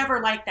because he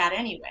never liked that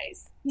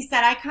anyways. He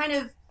said, I kind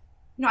of,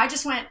 I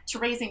just went to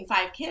raising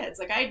 5 kids.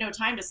 Like, I had no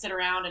time to sit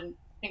around and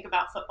think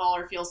about football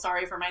or feel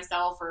sorry for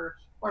myself or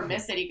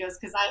miss it. He goes,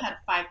 because I had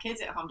 5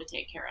 kids at home to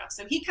take care of.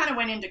 So he kind of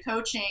went into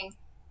coaching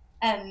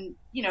and,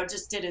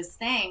 just did his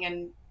thing.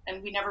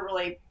 And we never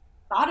really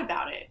thought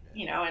about it,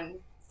 and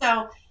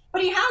so,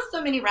 but he has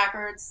so many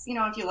records,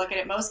 if you look at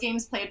it, most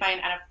games played by an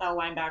NFL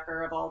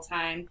linebacker of all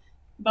time,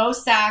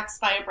 most sacks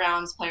by a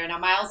Browns player. Now,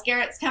 Myles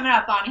Garrett's coming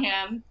up on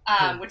him,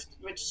 which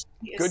is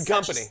good such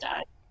company. A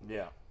stud.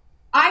 Yeah.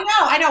 I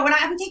know. When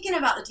I'm thinking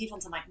about the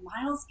defense, I'm like,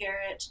 Myles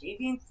Garrett,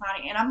 Jadeveon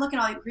Clowney, and I'm looking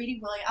at like Greedy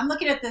Williams. I'm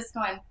looking at this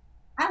going,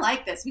 I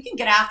like this. We can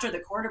get after the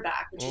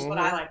quarterback, which is what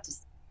I like to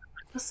see.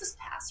 Let's just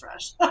pass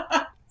rush.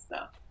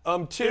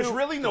 There's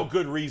really no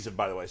good reason,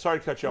 by the way. Sorry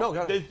to cut you off.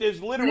 No,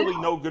 there's literally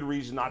no good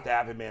reason not to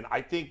have him in.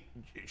 I think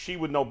she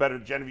would know better.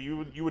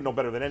 Genevieve, you would know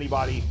better than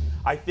anybody.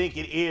 I think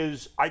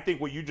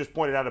what you just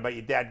pointed out about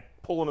your dad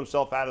pulling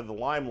himself out of the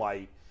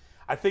limelight,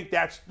 I think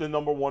that's the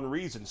number one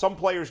reason. Some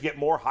players get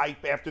more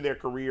hype after their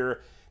career.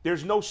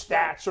 There's no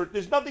stats or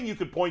there's nothing you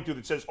could point to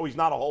that says, oh, he's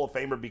not a Hall of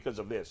Famer because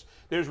of this.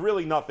 There's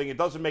really nothing. It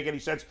doesn't make any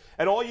sense.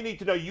 And all you need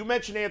to know, you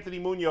mentioned Anthony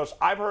Munoz.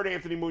 I've heard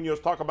Anthony Munoz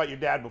talk about your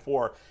dad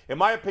before. In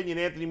my opinion,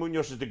 Anthony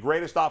Munoz is the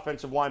greatest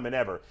offensive lineman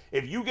ever.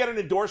 If you get an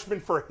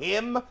endorsement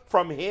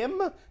from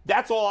him,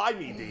 that's all I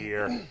need to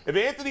hear. If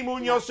Anthony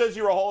Munoz says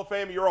you're a Hall of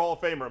Famer, you're a Hall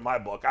of Famer in my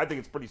book. I think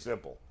it's pretty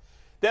simple.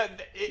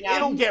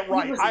 It'll get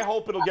right. I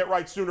hope it'll get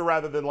right sooner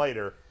rather than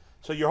later.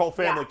 So your whole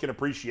family can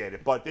appreciate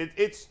it, but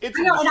it's a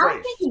disgrace. And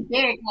I'm thinking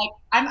big. Like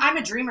I'm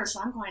a dreamer, so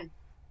I'm going.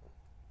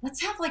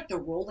 Let's have like the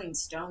Rolling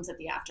Stones at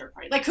the after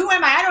party. Like, who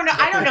am I? I don't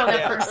know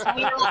that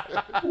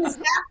person. This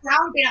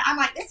background band. I'm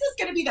like, this is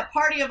going to be the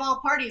party of all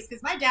parties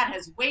because my dad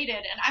has waited,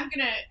 and I'm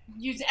going to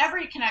use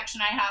every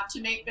connection I have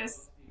to make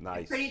this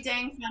a pretty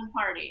dang fun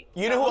party.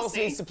 You know who else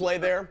needs to play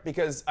there?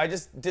 Because I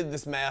just did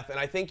this math, and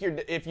I think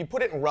if you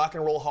put it in Rock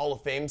and Roll Hall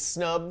of Fame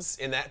snubs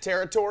in that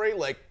territory,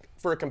 like.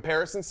 For a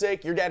comparison's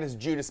sake, your dad is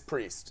Judas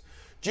Priest.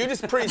 Judas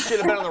Priest should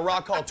have been on the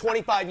Rock Hall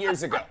 25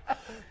 years ago.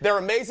 They're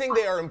amazing.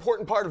 They are an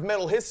important part of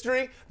metal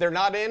history. They're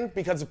not in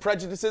because of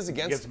prejudices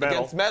against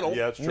metal.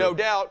 Yeah, that's true. No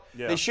doubt.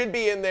 Yeah. They should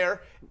be in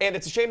there, and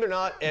it's a shame they're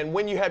not. And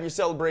when you have your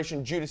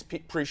celebration, Judas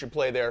Priest should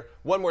play there.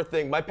 One more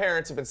thing. My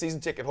parents have been season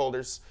ticket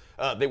holders.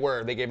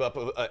 They gave up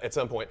at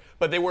some point.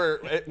 But they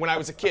were when I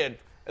was a kid.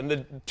 And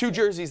the 2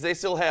 jerseys they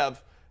still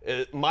have,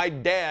 my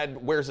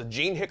dad wears a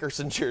Gene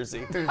Hickerson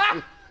jersey.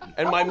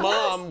 And my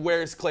mom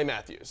wears Clay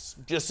Matthews,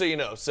 just so you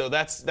know. So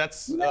that's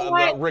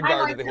the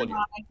regard that they hold you.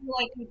 I feel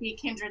like we'd be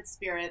kindred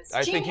spirits.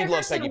 I think you'd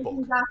love Peggy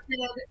Polk.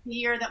 The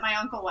year that my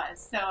uncle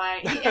was. So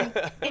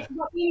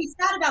what he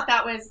said about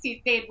that was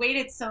they had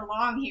waited so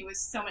long. He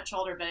was so much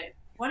older, but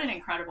what an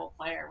incredible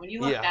player. When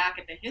you look back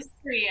at the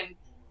history and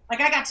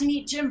like I got to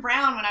meet Jim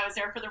Brown when I was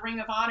there for the Ring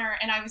of Honor,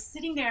 and I was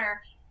sitting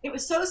there. It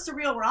was so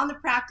surreal. We're on the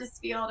practice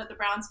field at the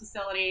Browns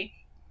facility,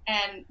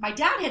 and my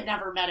dad had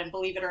never met him,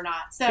 believe it or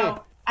not.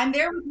 So. I'm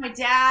there with my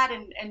dad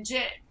and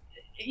Jenn,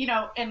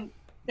 and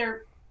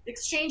they're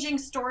exchanging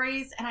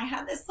stories. And I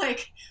had this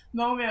like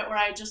moment where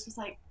I just was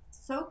like,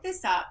 soak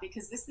this up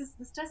because this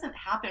doesn't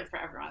happen for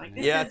everyone. Like,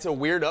 it's a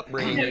weird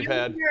upbringing they've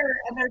had.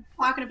 And they're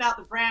talking about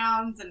the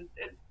Browns and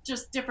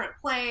just different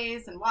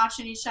plays and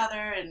watching each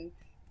other. And,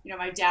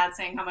 my dad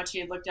saying how much he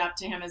had looked up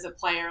to him as a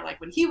player, like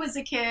when he was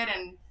a kid.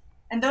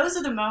 And those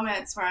are the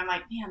moments where I'm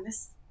like, man,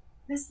 this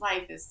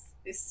life is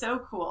so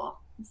cool.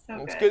 It's so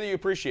good. It's good that you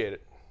appreciate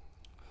it.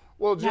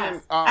 Well, Jenn,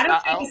 yes. I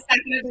don't take a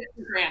second of it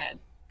for granted.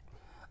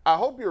 I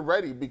hope you're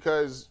ready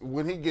because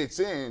when he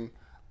gets in,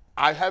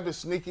 I have a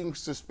sneaking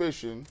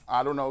suspicion.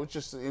 I don't know, it's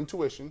just an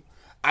intuition.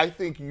 I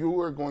think you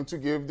are going to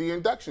give the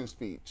induction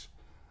speech.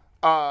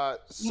 How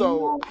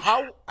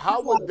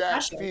would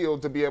that feel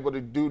to be able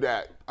to do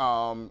that?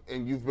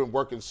 And you've been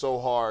working so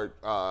hard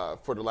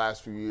for the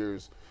last few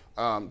years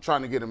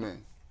trying to get him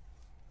in.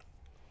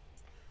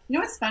 You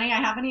know what's funny?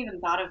 I haven't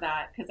even thought of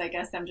that because I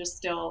guess I'm just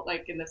still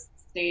like in the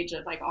stage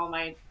of like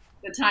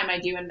the time I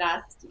do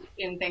invest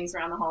in things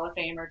around the Hall of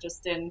Fame or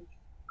just in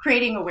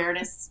creating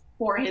awareness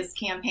for his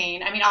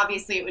campaign. I mean,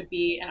 obviously it would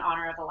be an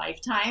honor of a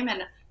lifetime.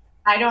 And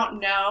I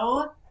don't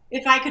know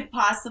if I could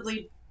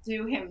possibly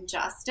do him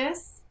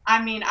justice.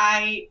 I mean,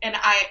 I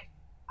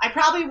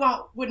probably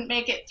wouldn't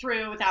make it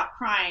through without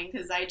crying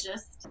because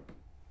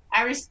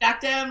I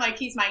respect him. Like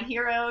he's my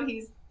hero.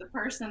 He's the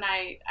person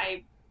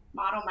I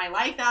model my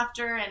life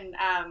after. And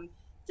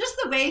just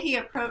the way he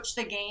approached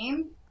the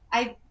game,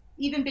 I've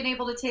even been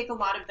able to take a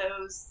lot of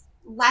those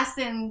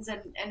lessons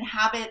and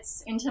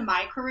habits into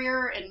my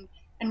career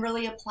and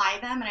really apply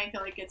them. And I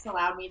feel like it's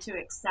allowed me to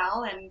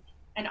excel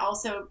and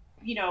also,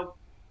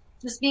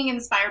 just being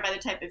inspired by the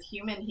type of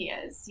human he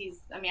is. He's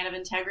a man of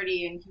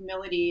integrity and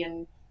humility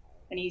and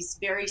he's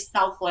very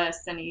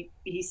selfless and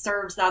he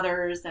serves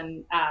others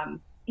and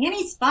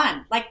he's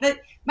fun. Like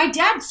my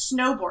dad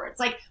snowboards.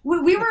 Like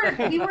we were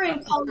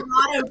in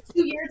Colorado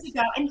 2 years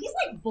ago, and he's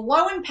like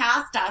blowing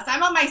past us.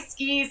 I'm on my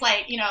skis,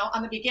 like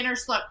on the beginner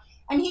slope,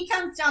 and he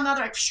comes down the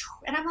other, like,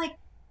 and I'm like,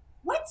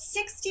 what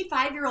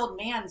 65-year-old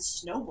man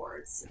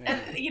snowboards? And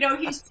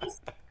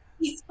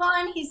he's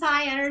fun. He's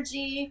high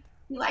energy.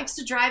 he likes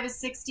to drive his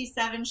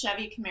 '67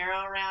 Chevy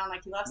Camaro around.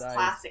 Like, he loves Nice.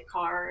 classic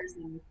cars,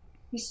 and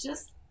he's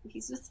just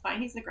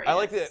fine. He's the greatest. I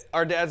like that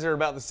our dads are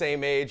about the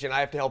same age, and I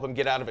have to help him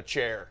get out of a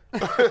chair. You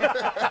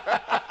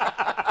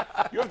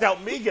have to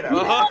help me get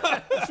out.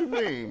 What you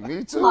mean?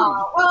 Me too.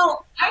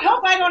 Well, I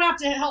hope I don't have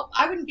to help.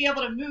 I wouldn't be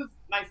able to move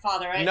my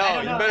father. I No,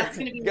 don't you know. That's better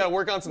gonna be you gotta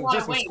work on a some lot do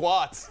of some weight.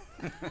 squats.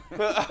 I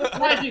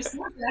gotta do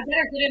something. I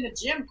better get in the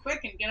gym quick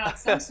and get on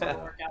some sort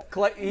of workout.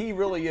 Clay, he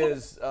really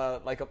is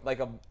like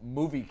a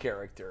movie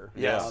character.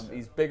 Yes.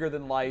 He's bigger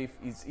than life.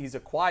 He's a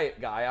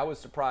quiet guy. I was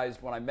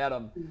surprised when I met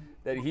him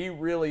that he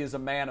really is a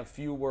man of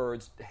few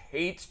words,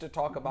 hates to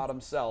talk about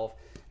himself.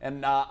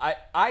 And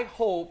I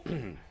hope,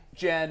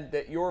 Jen,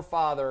 that your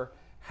father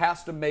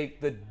has to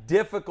make the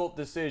difficult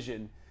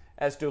decision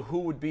as to who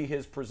would be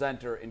his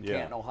presenter in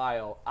Canton,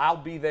 Ohio. I'll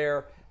be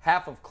there.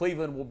 Half of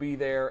Cleveland will be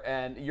there.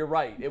 And you're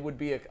right. It would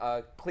be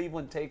a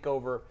Cleveland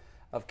takeover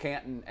of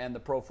Canton and the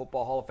Pro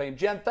Football Hall of Fame.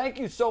 Jen, thank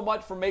you so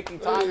much for making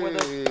time with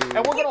us.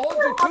 And we're going to hold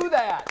you to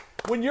that.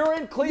 When you're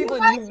in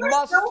Cleveland, You you guys are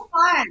must. so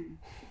fun.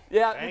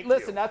 Yeah, Thank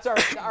listen, you. that's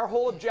our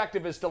whole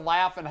objective is to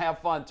laugh and have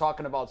fun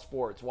talking about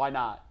sports. Why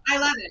not? I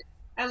love it.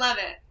 I love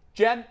it.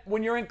 Jen,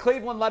 when you're in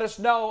Cleveland, let us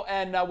know,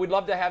 and we'd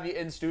love to have you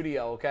in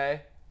studio,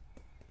 okay?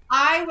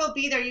 I will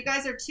be there. You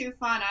guys are too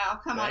fun. I'll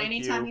come on Thank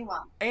anytime you. you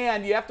want.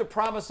 And you have to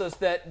promise us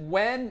that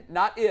when,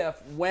 not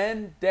if,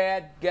 when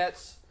Dad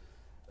gets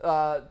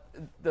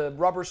the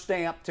rubber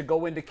stamp to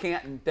go into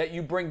Canton, that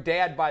you bring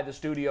Dad by the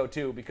studio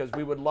too, because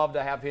we would love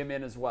to have him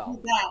in as well.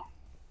 You bet.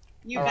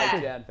 You All bet.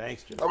 right, Jen.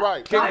 Thanks, Jim. All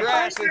right.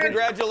 Congrats and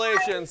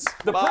congratulations.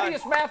 The Bye.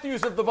 prettiest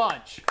Matthews of the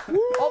bunch.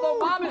 Although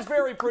Mom is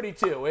very pretty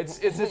too. It's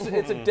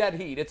a dead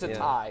heat. It's a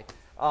tie.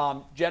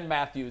 Jenn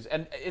Matthews,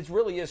 and it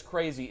really is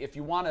crazy. If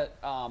you want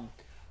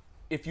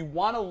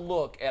to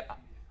look at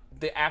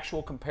the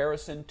actual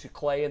comparison to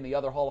Clay and the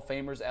other Hall of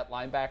Famers at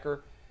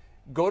linebacker,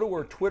 go to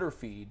her Twitter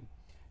feed.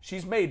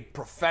 She's made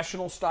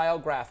professional style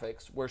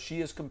graphics where she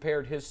has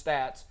compared his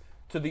stats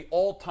to the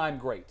all-time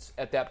greats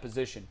at that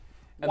position.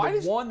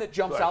 And one that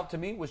jumps out to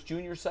me was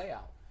Junior Seau.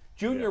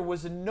 Junior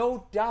was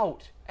no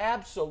doubt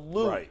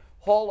absolute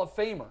Hall of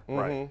Famer.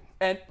 Right.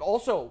 And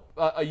also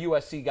a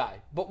USC guy.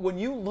 But when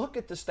you look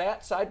at the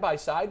stats side by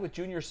side with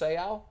Junior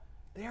Seau,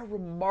 they're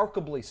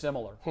remarkably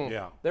similar.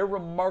 Yeah. They're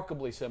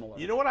remarkably similar.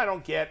 You know what I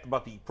don't get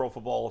about the Pro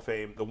Football Hall of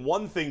Fame? The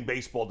one thing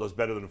baseball does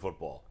better than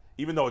football,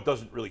 even though it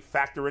doesn't really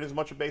factor in as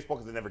much in baseball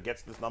because it never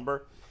gets this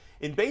number.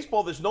 In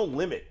baseball, there's no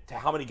limit to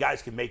how many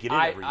guys can make it in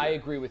every year. I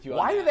agree with you on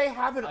Why do that. they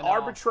have an I know.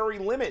 arbitrary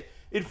limit?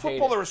 In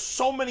football, it. there are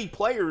so many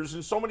players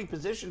in so many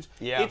positions.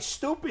 Yeah. It's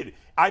stupid.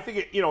 I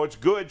think it's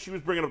good. She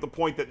was bringing up the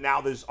point that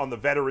now there's on the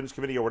Veterans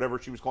Committee or whatever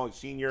she was calling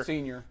senior.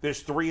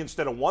 There's 3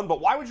 instead of 1.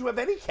 But why would you have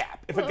any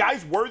cap? If a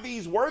guy's worthy,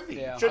 he's worthy.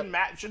 Yeah.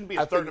 Shouldn't be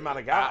a certain amount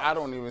of guys. I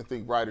don't even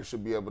think writers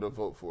should be able to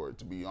vote for it,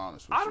 to be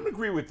honest with you. I don't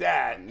agree with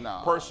that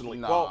personally.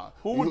 nah. Well,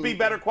 who would be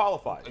better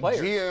qualified?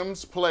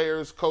 GMs,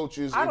 players,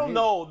 coaches. I don't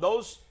know.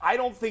 I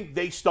don't think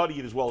they study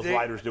it as well as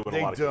writers do in a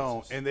lot of They don't,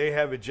 cases. and they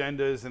have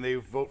agendas, and they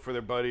vote for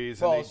their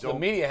buddies. Well, and they so don't. the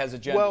media has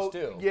agendas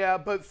too. Yeah,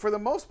 but for the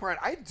most part,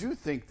 I do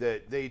think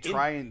that they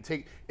try and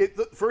take it.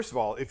 First of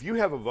all, if you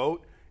have a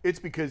vote, it's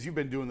because you've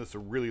been doing this a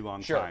really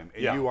long time,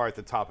 and you are at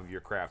the top of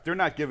your craft. They're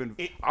not giving.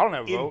 I don't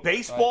have a vote. In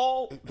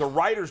baseball, the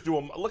writers do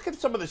them. Look at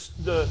some of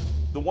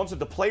the ones that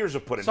the players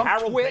have put in.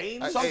 Harold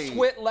Baines. Some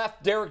twit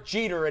left Derek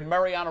Jeter and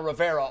Mariano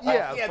Rivera.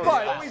 Yeah, Yeah, but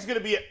there's always going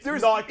to be.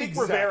 I think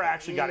Rivera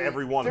actually got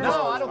every one.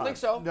 No, I don't think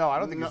so. No, I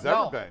don't think it's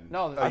ever been.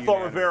 No, I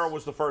thought Rivera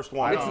was the first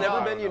one. It's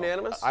never been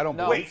unanimous? I don't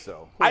believe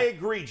so. I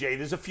agree, Jay.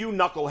 There's a few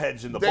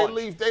knuckleheads in the They bunch.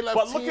 left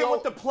but look at T.O.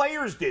 what the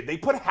players did. They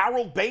put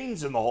Harold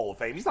Baines in the Hall of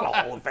Fame. He's not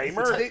a Hall of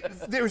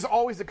Famer. There's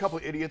always a couple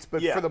of idiots,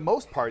 but Yeah. for the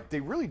most part,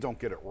 they really don't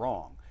get it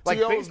wrong. Like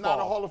T.O. is baseball,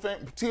 not a Hall of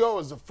Fame. T.O.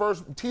 is the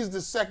first. He's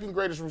the second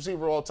greatest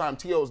receiver of all time.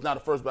 T.O. is not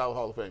a first ballot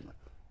Hall of Famer.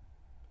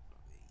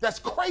 That's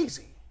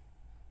crazy.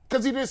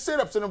 Because he did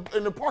sit-ups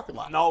in the parking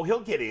lot. No, he'll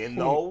get in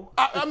though.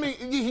 I mean,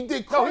 he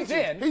did No, crazy.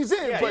 he's in. He's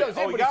in, Yeah,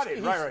 but he got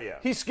in. Right, yeah.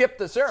 He skipped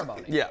the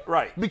ceremony. Yeah.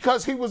 Right.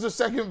 because he was the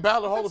second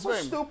ballot Hall That's of so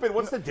Fame. stupid.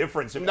 What's the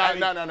difference?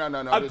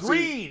 No.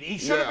 Agreed. He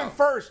should have been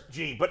first,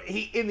 G. But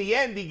in the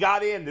end, he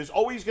got in. There's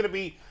always going to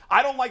be.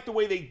 I don't like the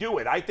way they do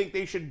it. I think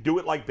they should do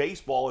it like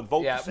baseball and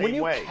vote the same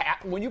way.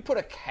 When you put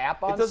a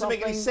cap on It doesn't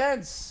make any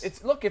something, sense.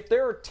 It's look, if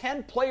there are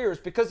 10 players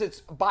because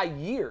it's by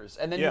years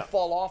and then you Yeah.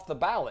 fall off the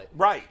ballot.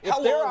 Right. If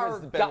How there long are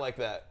has it been like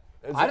that?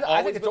 Has I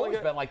it think it's always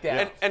been like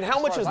that. And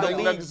how much is the far as I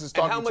league?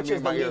 know. And how much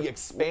is the league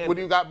expanded? What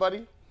do you got,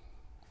 buddy?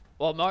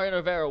 Well, Mariano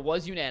Rivera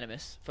was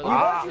unanimous for the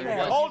was vote.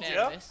 unanimous. Told ya.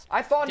 unanimous.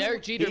 I thought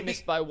Derek Jeter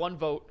missed by 1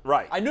 vote.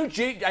 Right. I knew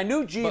Jeter.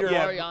 But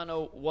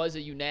Mariano was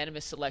a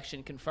unanimous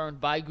selection confirmed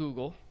by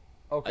Google.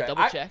 Okay. I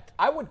double-checked.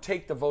 I would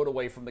take the vote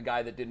away from the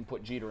guy that didn't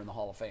put Jeter in the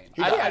Hall of Fame.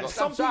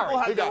 Some sorry. people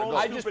have their own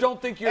I just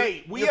don't think you're,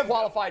 you're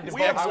qualified to we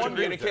vote. have I would one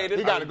agree with that. communicated.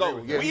 He got to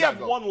go. Yeah, we he have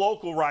gotta go. one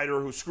local writer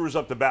who screws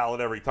up the ballot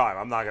every time.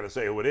 I'm not going to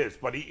say who it is,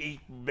 but he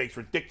makes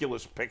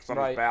ridiculous picks on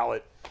his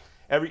ballot.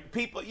 And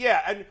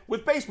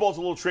with baseball it's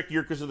a little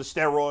trickier because of the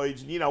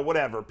steroids and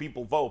whatever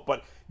people vote.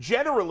 But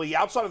generally,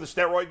 outside of the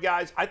steroid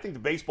guys, I think the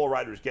baseball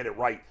writers get it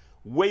right.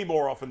 way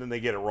more often than they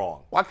get it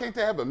wrong. Why can't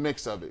they have a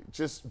mix of it?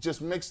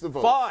 Just mix the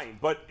vote. Fine,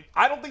 but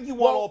I don't think you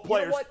want all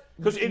players.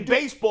 Because in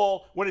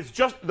baseball, when it's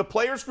just the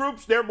players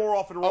groups, they're more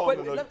often wrong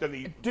than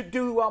the.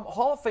 Do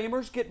Hall of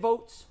Famers get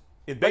votes?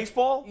 In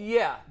baseball?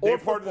 Yeah. They're or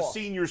part of the football.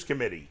 seniors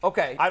committee.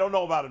 Okay. I don't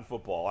know about in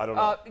football. I don't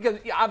know. Because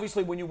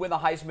obviously when you win the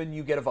Heisman,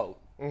 you get a vote.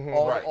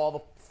 All the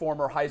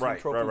former Heisman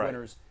Trophy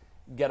winners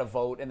get a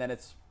vote, and then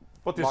it's.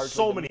 But there's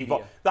so many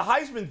votes. The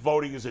Heisman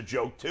voting is a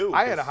joke, too.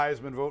 I had a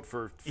Heisman vote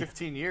for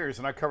 15 years,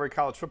 and I covered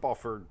college football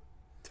for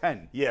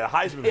 10. Yeah,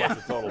 Heisman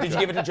vote's a total Did you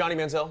give it to Johnny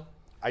Manziel?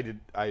 I did.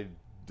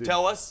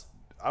 Tell us.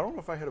 I don't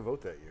know if I had a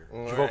vote that year.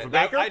 Did you vote for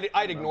Baker?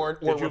 I'd ignore it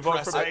or Did you vote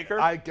repress for it. Baker?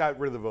 I got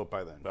rid of the vote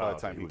by then. By the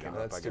time he came up,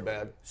 That's I too got rid of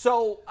bad. it.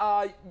 So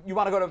you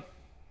want to go to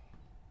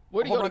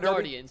Where do you go to Home run derby?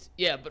 Guardians?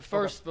 Yeah, but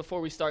first, before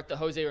we start the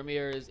Jose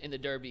Ramirez in the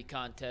Derby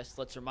contest,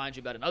 let's remind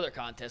you about another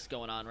contest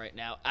going on right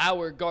now.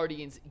 Our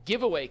Guardians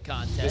giveaway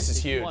contest. This is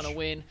if huge. you want to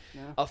win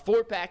a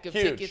 4-pack of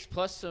Huge. tickets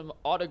plus some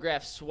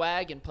autographed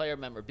swag and player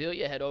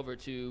memorabilia, head over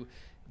to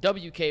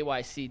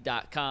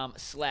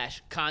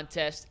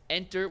wkyc.com/contest.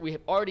 Enter. We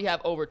already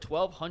have over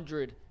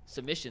 1,200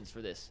 submissions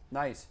for this.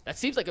 Nice. That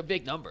seems like a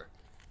big number.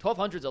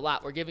 1,200 is a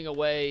lot. We're giving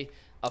away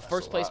a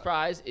first-place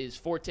prize is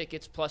 4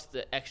 tickets plus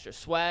the extra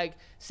swag.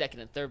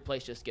 Second and third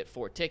place just get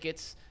 4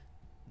 tickets.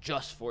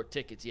 Just 4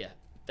 tickets, yeah.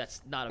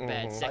 That's not a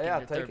bad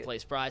second or third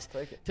place prize.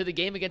 To the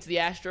game against the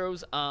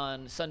Astros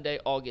on Sunday,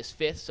 August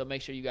 5th, so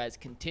make sure you guys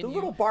continue. The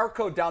little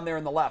barcode down there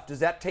on the left, does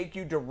that take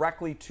you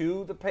directly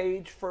to the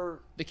page for...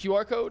 The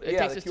QR code? It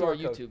Yeah, takes the us to our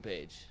QR code. YouTube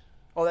page.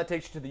 Oh, that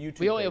takes you to the YouTube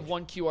We only page. have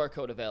one QR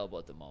code available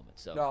at the moment,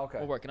 so Oh, okay.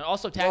 we're working on it.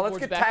 Also, Well, Tagboard's let's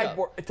get back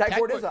up.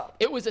 Tagboard is up.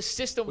 It was a We got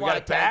system-wide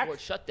it back?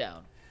 Tagboard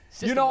shutdown.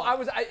 You know,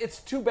 System-wide.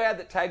 it's too bad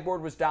that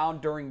Tagboard was down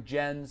during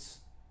Jenn's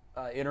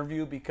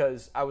interview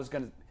because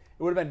it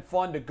would have been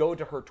fun to go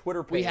to her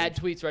Twitter page. We had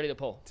tweets ready to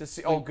pull. to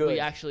see. We- Oh, good. We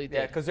actually did.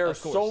 Yeah, because there are of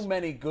so course.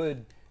 many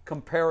good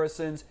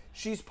comparisons.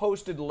 She's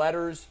posted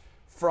letters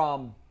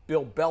from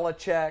Bill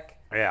Belichick.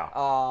 Yeah.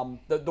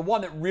 The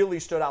one that really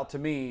stood out to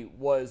me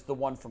was the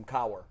one from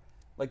Cowher.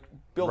 Like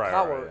Bill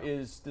Cowher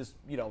is this,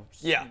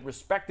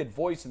 respected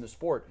voice in the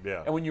sport.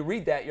 Yeah. And when you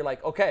read that, you're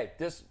like, okay,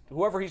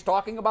 whoever he's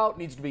talking about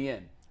needs to be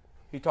in.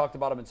 He talked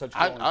about him in such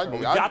glowing terms. We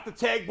got the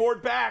tag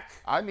board back.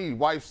 I need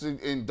wives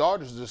and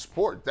daughters to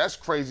support. That's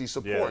crazy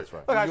support. Yeah, that's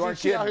right. Look, You I aren't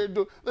see out kidding.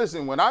 here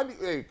listen, when I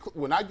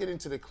get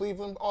into the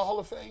Cleveland Hall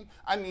of Fame,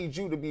 I need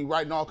you to be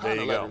writing all kind There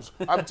of you go. letters.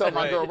 I'm telling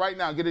my girl right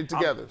now, get it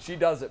together. She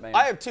does it, man.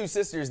 I have 2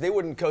 sisters. They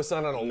wouldn't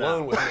co-sign on a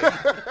loan with me.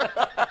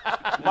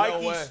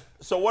 Mikey, way.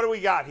 so what do we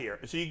got here?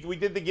 So we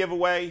did the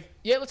giveaway.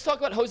 Yeah, let's talk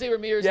about Jose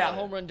Ramirez and the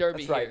home run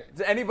derby that's right.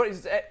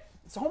 here.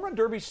 Is home run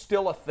derby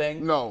still a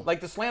thing? No.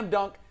 Like the slam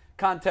dunk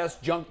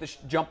contest jumped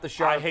the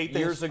shark I hate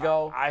years this.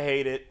 ago. I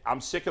hate it.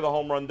 I'm sick of the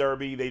home run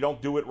derby. They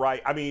don't do it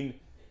right. I mean,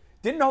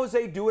 Didn't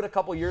Jose do it a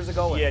couple years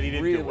ago? yeah, and he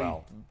didn't really, do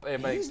well. I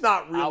mean, He's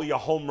not really a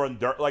home run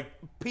derby. Like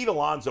Pete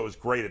Alonso is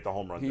great at the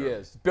home run He derby.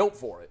 is built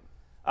for it.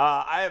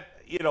 I have,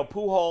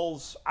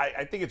 Pujols.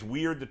 I think it's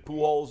weird that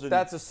Pujols and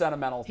That's a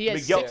sentimental. He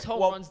has Miguel, 6 home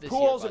well, runs this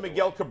Pujols year. and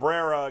Miguel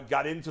Cabrera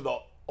got into the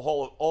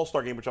whole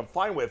All-Star game, which I'm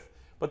fine with,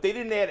 but they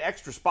didn't add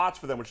extra spots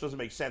for them, which doesn't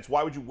make sense.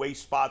 Why would you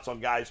waste spots on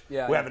guys who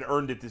haven't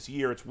earned it this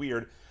year? It's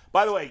weird.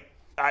 By the way,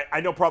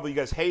 I know probably you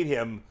guys hate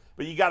him,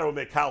 but you got to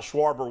admit Kyle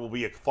Schwarber will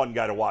be a fun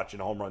guy to watch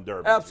in a home run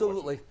derby.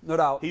 Absolutely, no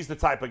doubt. He's the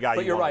type of guy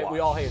but you you're wanna right. watch. We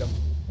all hate him.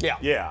 Yeah.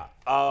 Yeah.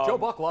 Joe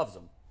Buck loves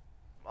him.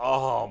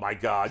 Oh, my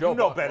God. Joe You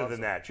know Buck better loves than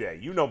him. that, Jay.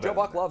 You know better Joe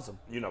Buck than that. loves him.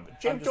 You know, but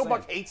I'm just Joe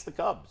Buck saying. hates the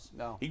Cubs.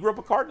 No. He grew up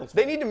a Cardinals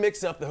They fan. need to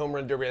mix up the home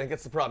run derby. I think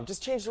that's the problem.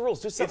 Just change the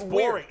rules. Do It's something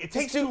boring. weird. It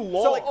takes Just too do-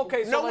 long. So, like,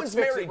 Okay, so no let's one's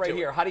fix married it right to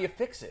here. How do you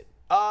fix it?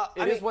 I It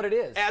mean, is what it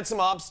is. Add some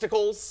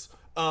obstacles.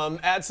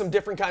 Add some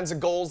different kinds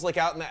of goals, like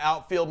out in the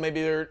outfield.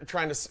 Maybe they're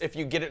trying to, if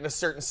you get it in a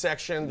certain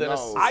section, then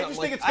No. I just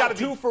think it's got to be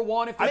 2 for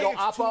 1 if you I think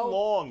go it's too oppo.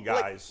 long,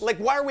 guys. like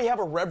why do we have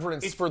a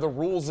reverence for the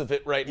rules of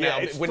it right now?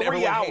 it's When 3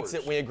 everyone hours. hates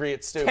it, we agree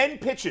it's stupid. 10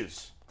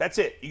 pitches. That's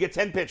it. You get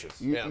 10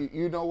 pitches.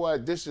 You know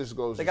what? This just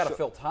goes. They to gotta show-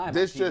 fill time on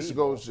This TV, just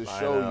goes to I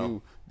show know.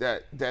 you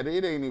that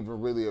it ain't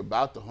even really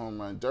about the home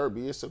run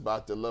derby. It's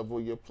about the level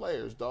of your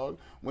players, dog.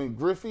 When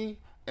Griffey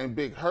and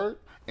Big Hurt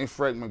and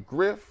Fred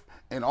McGriff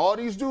and all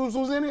these dudes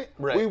was in it,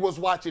 Right. we was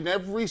watching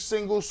every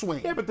single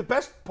swing. Yeah, but the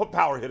best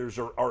power hitters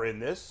are in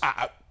this.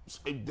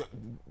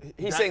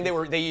 He's saying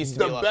they used to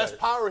be a the lot best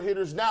better. power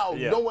hitters now.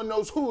 Yeah. No one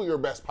knows who your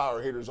best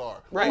power hitters are.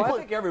 Right. Well, I But-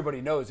 think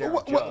everybody knows Aaron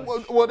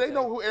Judge. well, they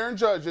know who Aaron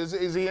Judge is.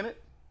 Is he in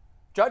it?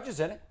 Judge is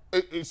in it.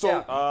 So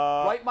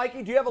Yeah. Right,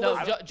 Mikey? Do you have a No,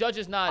 list? Judge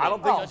is not I in.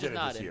 don't think Judge he's is in it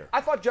not this in. year.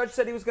 I thought Judge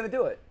said he was going to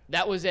do it.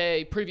 That was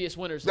a previous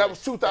winners That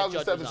list was Judge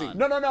was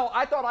 2017. on. No.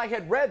 I thought I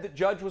had read that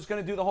Judge was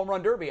going to do the home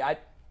run derby. I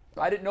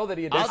didn't know that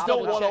he had done I'll it. still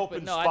double one check, open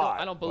but no, spot,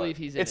 I don't believe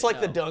but- he's in It's it, like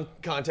no. the dunk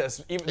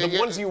contest. Even the Yeah.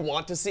 ones you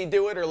want to see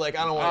do it are like,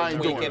 I don't I want to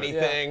ain't tweak doing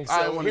it. anything.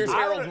 I So wanna here's do it.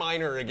 Harold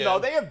Miner again. No,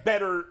 they have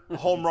better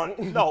home run.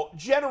 No,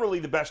 generally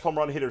the best home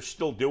run hitters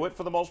still do it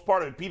for the most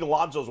part. I mean, Pete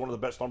Alonso is one of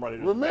the best home run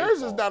hitters. in Ramirez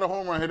is baseball. not a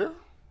home run hitter.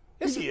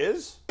 Yes, he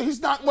is. He's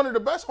not one of the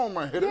best home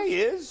run hitters. Yeah,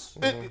 he is.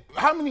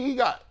 How many he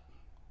got?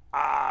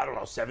 I don't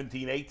know,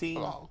 17, 18?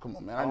 Oh, come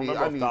on, man. I don't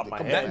remember off the top of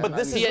my head. But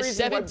this He is has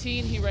reason why-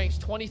 17. He ranks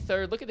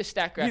 23rd. Look at the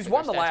stat graphic. He's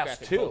won or the stats last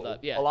graphic two. pulled up.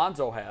 Yeah.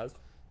 Alonso has.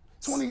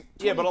 20.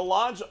 Yeah, but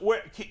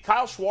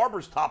Kyle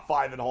Schwarber's top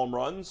 5 in home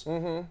runs.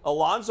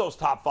 Alonso's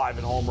top 5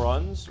 in home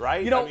runs,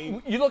 right? You know,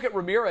 you look at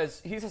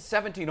Ramirez. He's a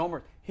 17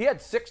 homer. He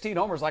had 16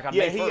 homers like on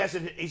May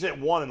 1st. he's at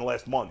 1 in the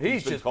last month.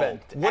 He's been just cold.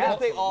 been. What if they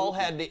absolutely- all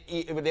had to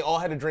eat? They all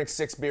had to drink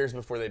 6 beers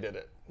before they did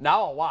it,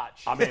 Now I'll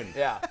watch. I'm in.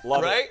 Yeah.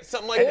 Love right? it.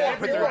 Something like that.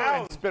 Every Spin around,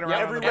 round. spin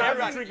around. Every on the round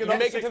back. you drink You another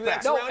make it to the 6 next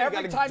packs. No, round, you every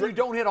gotta time you drink-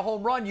 don't hit a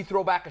home run, you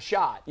throw back a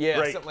shot. Yeah,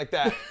 Great. something like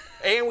that.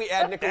 And we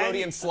add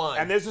Nickelodeon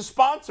slime. And there's a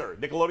sponsor,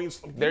 Nickelodeon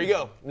Slime. There you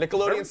go, Very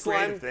Nickelodeon slime.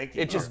 creative thinking.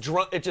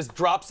 It just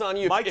drops on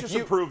you. Might just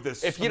improve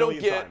this If a you don't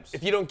million get times.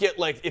 if you don't get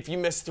like if you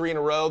miss 3 in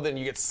a row, then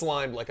you get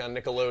slimed like on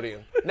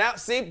Nickelodeon. Now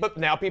see, but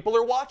now people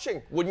are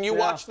watching. Wouldn't you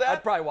watch that?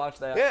 I'd probably watch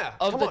that. Yeah.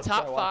 Of come the on.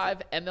 top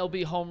 5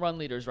 MLB home run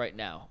leaders right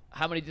now,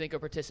 how many do you think are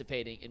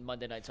participating in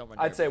Monday night's home run?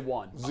 I'd derby? say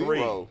 1.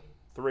 0.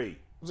 3.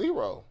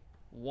 0.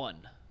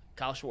 1.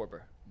 Kyle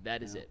Schwarber.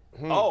 That is it.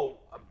 Oh,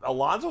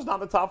 Alonso's not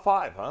in the top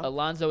 5, huh?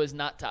 Alonso is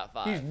not top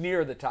 5. He's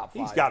near the top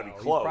 5. He's gotta be though.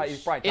 close.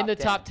 He's probably in the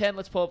 10. top 10,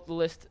 let's pull up the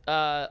list.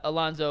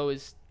 Alonso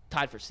is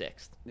tied for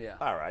 6th. Yeah.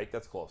 All right,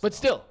 that's close. But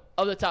still,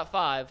 of the top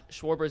 5,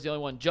 Schwarber is the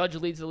only one. Judge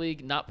leads the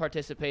league, not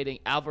participating.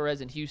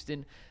 Alvarez in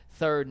Houston,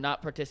 3rd,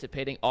 not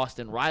participating.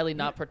 Austin Riley,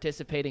 not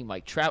participating.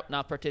 Mike Trout,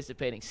 not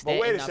participating. But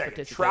Stanton, wait a not second.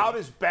 participating. Trout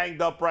is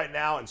banged up right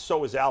now, and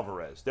so is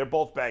Alvarez. They're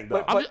both banged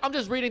up. I'm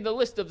just reading the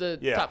list of the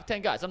Yeah. top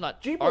 10 guys. I'm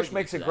not. G. Bush arguing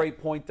makes a for that.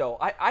 great point, though.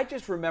 I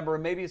just remember,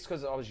 and maybe it's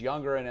because I was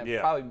younger and I'm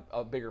Yeah. probably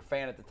a bigger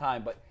fan at the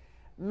time, but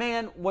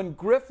man, when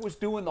Griff was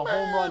doing the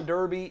home run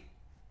derby,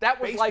 that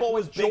was like Baseball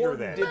when was bigger Jordan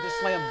then. did the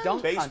slam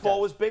dunk Baseball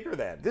contest. was bigger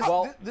then.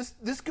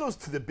 This goes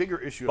to the bigger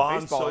issue of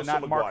Bonds, baseball and Sosa,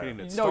 not McGuire. marketing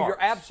it. No,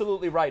 you're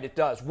absolutely right. It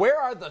does. Where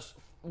are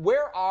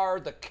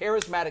the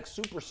charismatic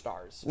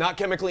superstars? Not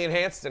chemically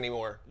enhanced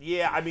anymore.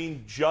 Yeah, I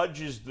mean,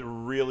 Judge is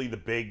really the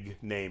big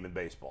name in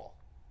baseball.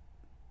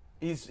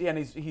 He's And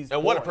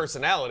what a boring.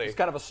 personality. He's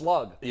kind of a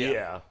slug.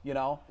 Yeah. You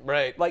know?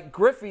 Right. Like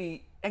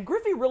Griffey, and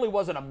Griffey really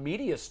wasn't a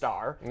media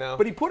star. No.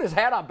 But he put his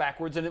hat on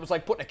backwards and it was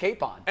like putting a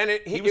cape on. And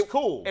He was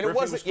cool. And it Griffey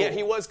wasn't. was cool. Yeah,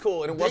 he was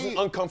cool, and it wasn't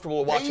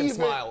uncomfortable to watch him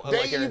smile,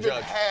 unlike They Aaron even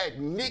Judge. had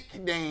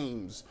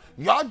nicknames.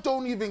 Y'all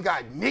don't even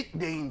got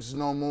nicknames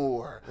no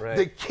more. Right.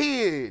 The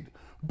Kid,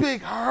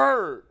 Big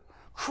Hurt,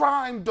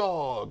 Crime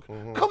Dog.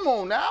 Come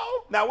on now.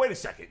 Now, wait a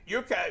second.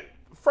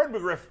 Fred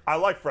McGriff, I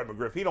like Fred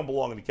McGriff. He don't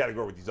belong in the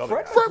category with these other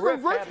guys. Fred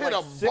McGriff McGriff had hit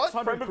like a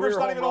 600 Fred career McGriff's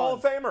not even a Hall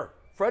of Famer.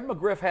 Fred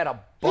McGriff had a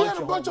He bunch,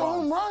 had a bunch of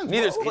home runs.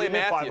 Neither is bro. Clay He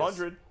hit Matthews.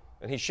 500.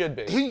 And he should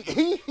be.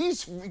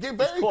 He's very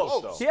close,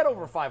 close. though. He had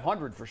over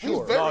 500 for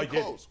sure. very No, he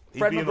didn't. close. He'd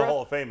Fred be in the McGriff?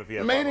 Hall of Fame if he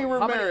had Manny 500.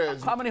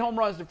 Ramirez. How many home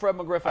runs did Fred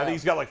McGriff have? I think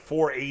he's got like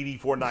 480,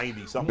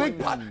 490, something.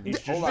 Big Poppy. He's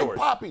just Big short.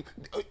 Poppy.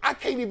 I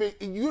can't even.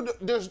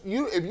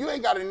 If you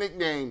ain't got a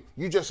nickname,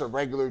 you just a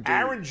regular dude.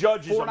 Aaron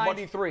Judge is a much,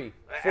 493.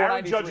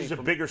 Aaron Judge is a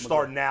from bigger McGriff.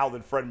 star now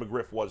than Fred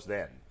McGriff was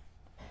then.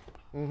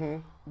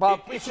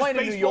 But It's he's just playing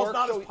in New baseball's York.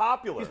 not so as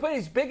popular.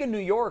 He's big in New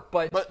York,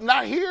 but But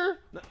not here.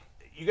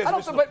 You guys I don't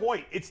missing think- the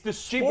point. It's the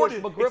Gee, sport.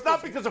 Bush, McGriff It's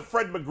not was- because of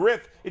Fred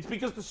McGriff. It's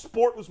because the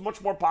sport was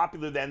much more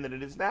popular then than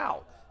it is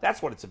now.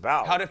 That's what it's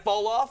about. How'd it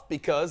fall off?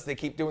 Because they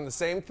keep doing the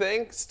same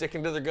thing,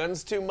 sticking to their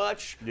guns too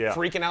much, Yeah.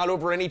 freaking out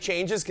over any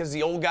changes because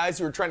the old guys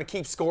who are trying to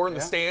keep score in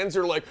the stands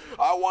are like,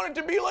 I want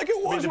it to be like it I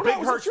mean, was the when I Big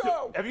was Hurt. a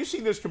show. Have you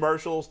seen those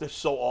commercials? They're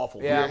so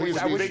awful. Yeah, dude. we-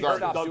 I Big wish Hurt he'd and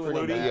stop Doug doing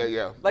Flutie. that.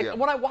 Yeah. like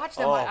when I watch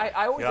them, Oh,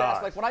 I always God.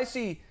 ask, like when I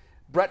see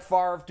Brett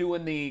Favre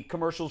doing the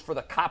commercials for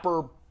the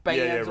copper bands,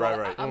 Yeah, and right, all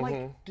that, right. I'm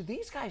like, do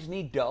these guys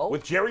need dough?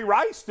 With Jerry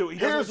Rice, too. He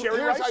does it Here's with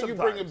Jerry Rice how you bring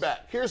sometimes. it back.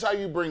 Here's how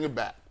you bring it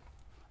back.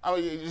 I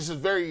mean, this is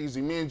very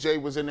easy. Me and Jay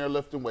was in there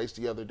lifting weights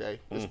the other day.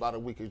 It's about a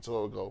week or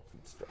so ago.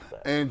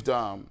 And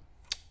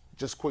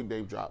just quick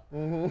name drop.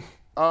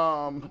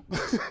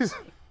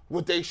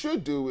 What they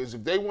should do is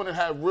if they want to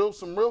have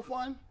some real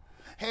fun,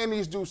 hand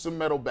these dudes some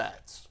metal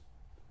bats.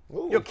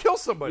 You'll kill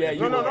somebody. Yeah,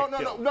 you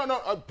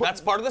No. That's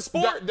part of the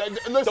sport.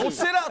 Listen, Don't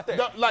sit out there.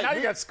 Now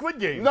you got Squid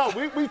Game. No,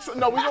 we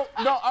don't.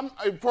 No,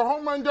 for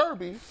home run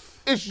derby,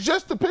 it's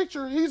just a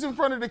picture. He's in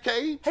front of the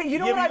cage. Hey, you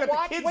know Yeah, what but I'd you got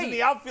watch? the kids Wait, in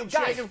the outfield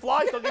guys, shaking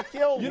flies. They'll get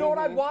killed. You know what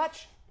I'd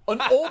watch? An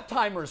old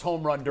timers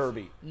home run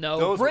derby. No.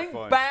 Those were Bring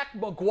fun. back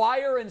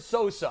McGuire and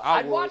Sosa.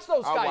 I'd watch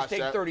those guys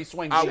take 30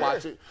 swings. I'll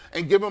watch it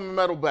and give them a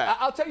medal bat.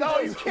 I'll tell you. No,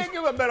 this. you can't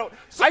give a medal.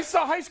 I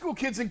saw high school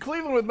kids in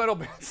Cleveland with medal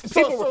bats.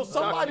 So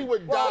somebody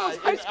would Well, die. those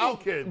high in school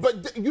out- kids.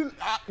 But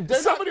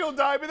they're Somebody not, will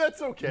die, but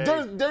that's okay.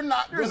 they're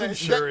not There's going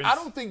insurance. to. I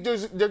don't think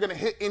they're going to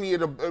hit any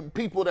of the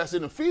people that's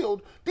in the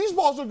field. These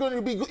balls are going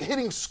to be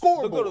hitting scoreboards.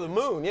 They'll go to the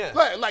moon, yeah.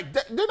 Like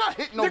they're not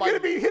hitting They're nobody. going to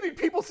be hitting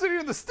people sitting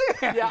in the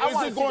stand. Yeah, I Is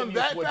wanna it see going them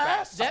that use wood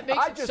fast? bats. That makes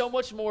I it just- so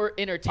much more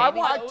entertaining,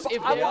 want- though,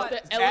 if I there's want-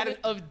 the element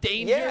of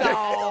danger.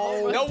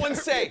 Yeah. No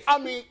one's safe. I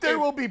mean, There if-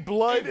 will be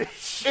blood.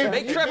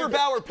 Make Trevor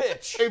Bauer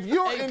pitch. If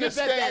you're Hey, in good the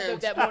bet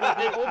stands, that one of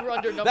the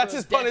over-under number That's of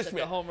his deaths at punishment.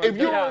 the home run if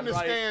you're derby. in the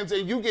right. stands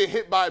and you get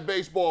hit by a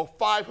baseball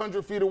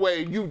 500 feet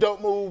away and you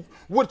don't move,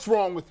 what's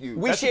wrong with you?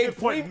 We That's a good shaved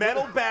point. three.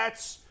 Metal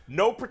bats,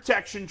 no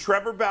protection.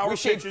 Trevor Bauer We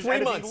shaved pitches, 3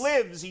 and months. if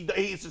he lives,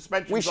 his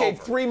suspension's We shaved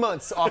over. 3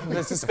 months off of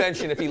his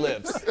suspension if he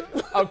lives.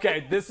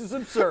 Okay, this is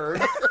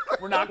absurd.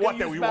 We're not What, going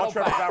that to we use want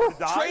metal Trevor power. Bauer to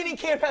die? Training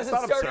camp hasn't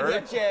That's not started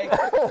absurd. yet,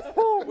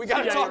 Jay. We got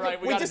to Yeah, talk. you're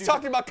right. We We gotta just do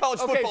talked about college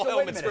Okay, football so wait a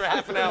helmets for minute.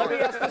 half an hour. Let me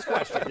ask this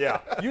question. Yeah.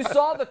 You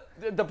saw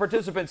the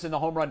participants in the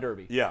home run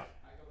derby. Yeah.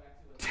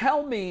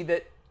 Tell me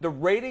that the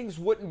ratings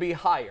wouldn't be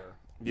higher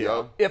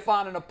Yeah. if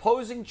on an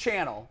opposing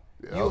channel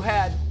you Yep.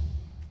 had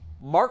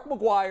Mark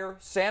McGwire,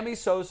 Sammy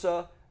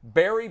Sosa,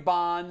 Barry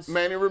Bonds,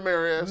 Manny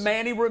Ramirez.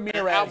 Manny Ramirez.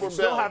 Albert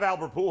Still Bell. have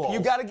Albert Pujols. You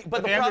got to,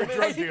 but the Andrew problem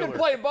Drug is, Hey, you can dealer.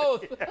 play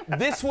both.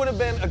 this would have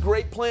been a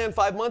great plan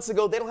 5 months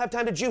ago. They don't have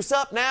time to juice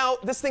up now.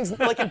 This thing's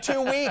like in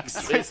 2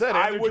 weeks. They said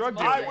I Andrew would, drug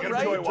I dealer. would right?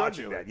 enjoy Drug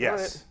watching dealer. that.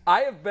 Yes.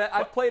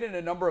 I've played in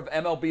a number of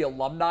MLB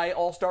alumni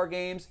All-Star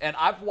games, and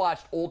I've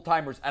watched old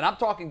timers, and I'm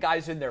talking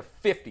guys in their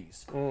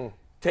 50s,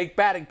 take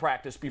batting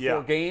practice before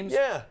Yeah. games,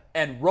 Yeah.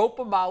 and rope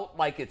them out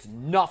like it's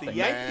nothing. The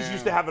Yankees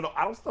used to have an.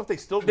 I don't know if they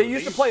still do. They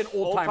used to play an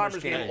old-timers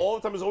old-timers game. All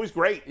the time is always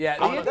great. Yeah,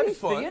 that'd be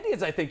fun. the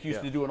Indians, I think,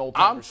 used to do an old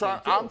I'm timers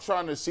trying. I'm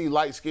trying to see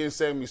light-skinned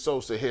Sammy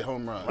Sosa hit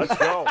home runs. Let's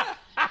go.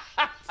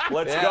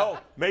 Let's Yeah. go.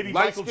 Maybe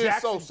Michael Light-skinned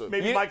Jackson. Sosa.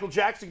 Maybe Michael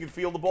Jackson can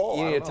feel the ball.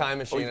 You I need don't a time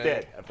know. machine, Oh, he's I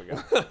dead. I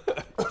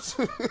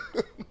forgot.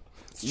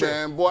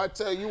 Man, boy, I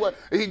tell you what,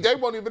 they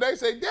won't even. They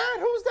say, Dad,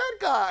 who's that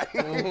guy?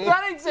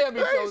 That ain't Sammy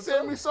That ain't Sosa.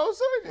 Sammy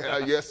Sosa. Yeah,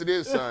 yes, it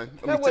is, son. Let me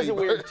That tell was you a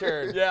weird what.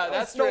 turn. Yeah,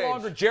 that's no strange.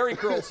 longer Jerry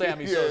Curl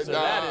Sammy Yeah, Sosa.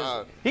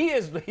 nah.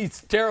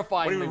 He's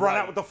terrifying. When he would run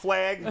out with the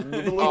flag, the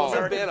little Oh,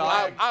 American bit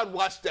flag. I'd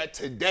watch that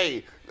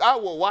today. I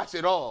will watch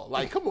it all.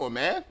 Like, come on,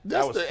 man.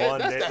 That was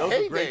fun. That's the Those were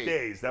heyday. great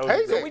days. That was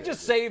Heyday. great. We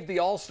just saved the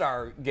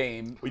All-Star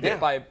game did.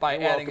 by You're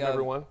adding welcome,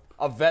 everyone.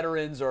 a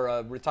veterans or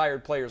a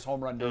retired players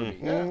home run derby.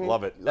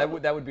 Love it. That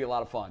would be a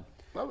lot of fun.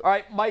 All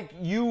right, Mike,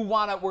 we're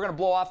gonna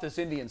blow off this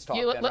Indians talk.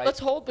 Yeah, then, right? let's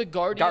hold the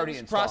Guardians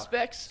talk.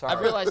 prospects. Sorry. I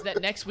realize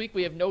that next week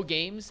we have no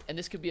games, and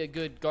this could be a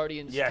good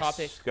Guardians Yes,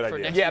 topic good for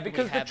idea. next Yeah, week when we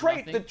because have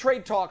the nothing.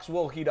 trade talks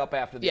will heat up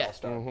after the Yeah.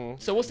 All-Star.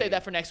 So we'll save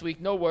that for next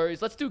week. No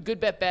worries. Let's do good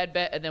bet, bad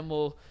bet, and then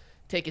we'll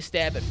take a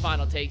stab at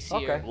final takes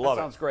here. Okay, Love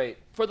that it. sounds great.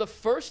 For the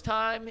first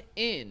time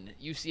in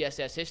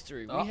UCSS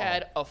history, we Uh-oh.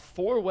 had a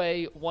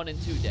 4-way 1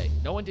 and 2 day.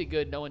 No one did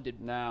good, no one did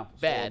No,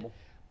 it's bad. horrible.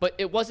 But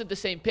it wasn't the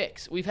same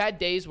picks. We've had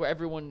days where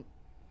everyone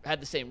had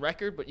the same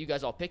record, but you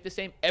guys all picked the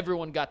same.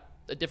 Everyone got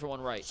a different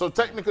one right. So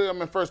technically, I'm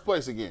in first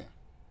place again.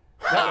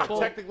 Bull,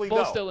 technically,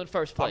 Bull's no. still in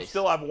first I place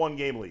still have 1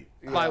 game lead.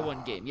 by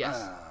 1 game.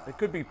 Yes. It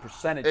could be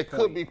percentage. It could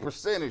point. be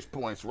percentage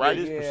points, right?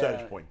 It is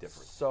percentage point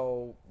difference.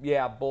 So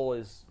yeah, Bull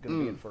is gonna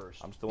be in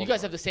first. I'm still. You in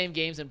guys front. have the same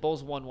games, and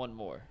Bulls won 1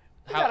 more.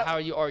 gotta- How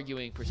are you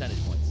arguing percentage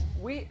points?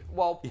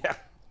 Yeah.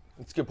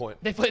 It's a good point.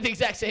 They played the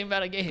exact same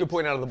amount of games. Good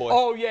point out of the boy.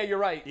 Oh yeah, you're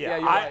right. Yeah.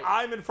 you're right.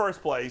 I'm in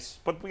first place,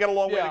 but we got a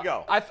long way to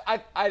go.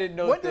 I didn't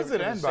know. When that does they it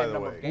were end, the by same the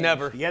number way? of games.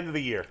 Never. The end of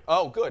the year.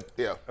 Oh, good.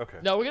 Yeah. Okay.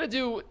 No, we're gonna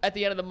do at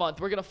the end of the month.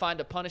 We're gonna find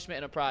a punishment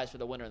and a prize for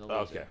the winner and the loser.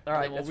 Okay. All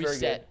right, and then that's we'll very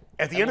reset.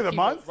 good. At the and end of we'll the keep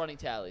a month? running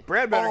tally.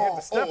 Brad better get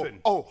to step in.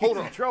 hold He's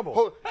on. in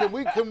trouble.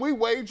 Can we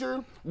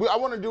wager? I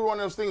want to do one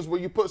of those things where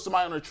you put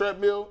somebody on a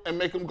treadmill and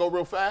make them go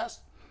real fast.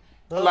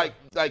 Like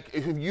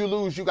if you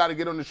lose, you got to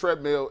get on the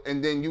treadmill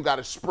and then you got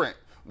to sprint.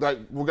 Like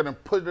we're gonna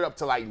put it up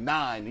to like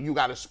 9, and you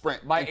got to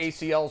sprint. My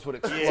ACLs would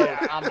explode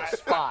Yeah. on the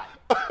spot.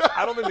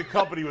 I don't think the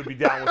company would be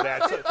down with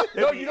that. So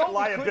there'd be you don't-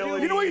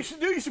 liability. You know what you should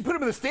do? You should put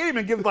him in the stadium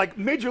and give like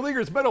major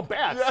leaguers metal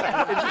bats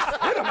and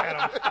just hit him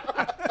at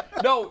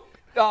him. No,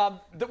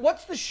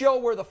 what's the show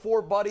where the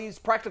 4 buddies,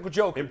 Practical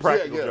Jokers?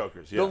 Impractical Yeah, yeah.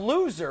 Jokers. The Yeah.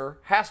 loser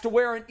has to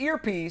wear an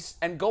earpiece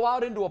and go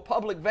out into a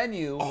public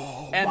venue,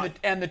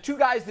 and the 2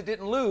 guys that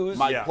didn't lose,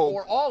 Mike Polk.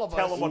 or all of us,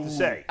 Tell them what to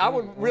say. I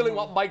would really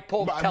want Mike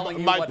Polk telling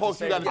you Mike what Polk, to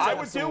say. you gotta when tell I you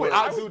would say do something. it.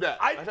 I'll do that.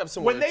 I'd have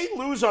some When words. they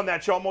lose on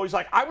that show, I'm always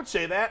like, I would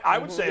say that. I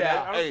would say Yeah.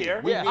 that. I don't Hey,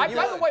 care. we- Yeah, by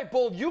the way,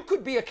 Bull, you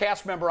could be a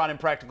cast member on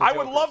Impractical I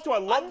Jokers. would love to. I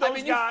love those I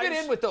mean, guys. you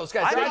fit in with those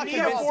guys. I They're didn't not need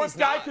a convinced 4th he's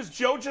guy not. because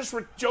Joe just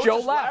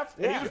left. left.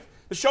 And Yeah.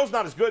 the show's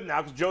not as good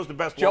now because Joe's the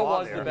best Joe one on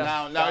was the there.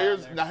 best.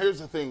 Now here's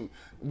the thing.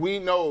 We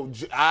know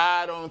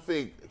I don't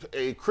think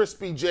a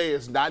Crispy J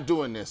is not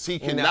doing this. He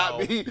cannot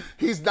No. be.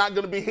 He's not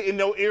gonna be hitting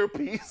no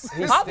earpiece.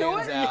 He I'll do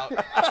stands it. out.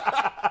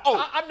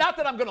 I'm not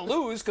that I'm going to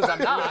lose because I'm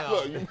not.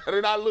 Look, you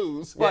better not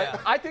lose. But Yeah.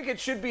 I think it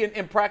should be an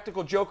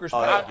Impractical Jokers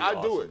that'd package be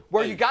I do awesome. it.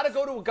 where you got to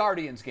go to a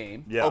Guardians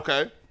game. Yeah.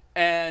 Okay.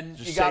 And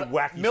Just you got say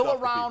wacky to mill stuff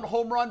to around people.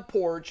 home run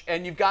porch,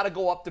 and you've got to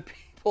go up to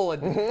people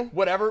and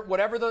whatever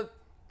the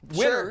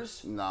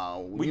winners.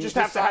 No. We you just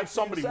have to decide have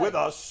somebody for you to with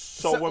us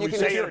so when you we can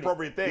say security.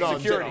 inappropriate things. No,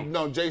 Security.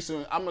 No,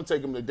 Jason, I'm gonna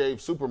take him to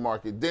Dave's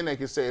supermarket. Then they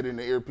can say it in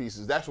the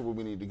earpieces. That's where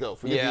we need to go.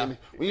 Yeah.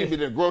 We need to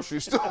be in the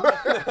grocery store.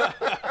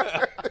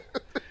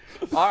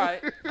 All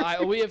right. All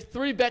right, we have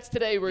 3 bets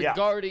today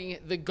regarding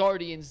the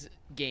Guardians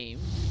game.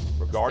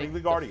 Regarding the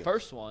The Guardians.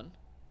 first one,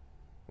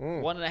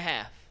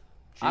 1.5.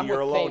 I'm you're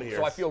with alone Pope, here.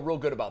 so I feel real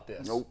good about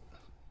this. Nope.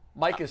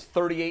 Mike is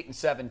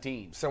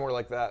 38-17. Somewhere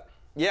like that.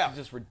 Yeah. It's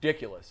just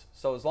ridiculous.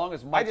 So as long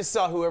as Mike, I just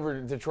saw whoever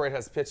Detroit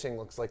has pitching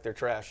looks like they're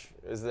trash.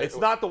 Is that It's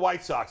not the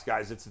White Sox,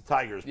 guys. It's the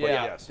Tigers. But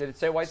yeah. yes. Did it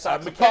say White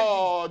Sox? McKenzie-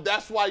 Oh,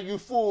 that's why you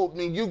fooled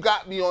me. You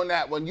got me on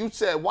that one. You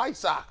said White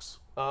Sox.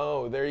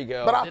 Oh, there you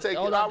go. But I'll take it.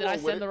 Hold I on, did I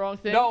roll with send the it. wrong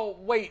thing? No,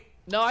 wait.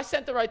 No, I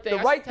sent the right thing. The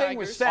I right sent thing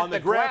was Tigers. sent. On the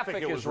the graphic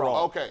graphic, it is was wrong.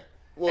 wrong. Okay.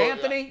 Well,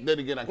 Anthony? Then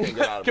again, I can't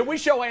get out of it. Can we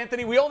show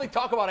Anthony? We only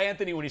talk about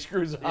Anthony when he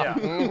screws up. Yeah.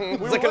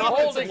 It's like an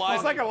offensive line.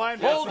 He's like a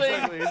lineman. Holding.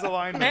 Exactly. He's a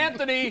lineman.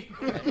 Anthony.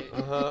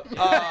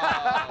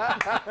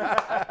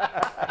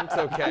 It's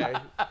okay.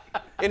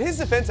 In his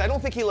defense, I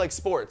don't think he likes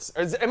sports.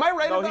 Am I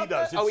right No, about he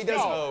does. that? Oh, he It's does?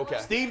 Steve. Oh, okay.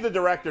 Steve, the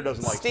director,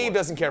 doesn't like Steve sports.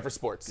 doesn't care for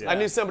sports. I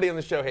knew somebody on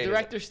the show hated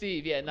Director it.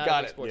 Steve, yeah, not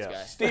Got a it. sports Yeah.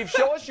 guy. Steve,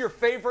 show us your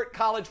favorite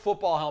college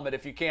football helmet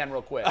if you can,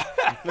 real quick.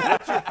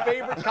 What's your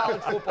favorite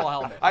college football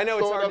helmet? I know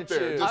it's Throw it hard up to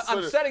there. choose. Just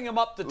I'm setting him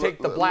up to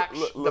take the black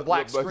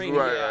screen.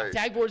 Right.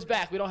 Tag board's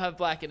back. We don't have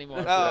black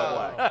anymore.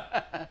 Oh.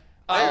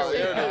 Oh,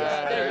 there it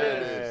there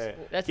it is.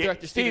 is. That's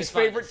Director Steve's Steve's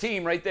favorite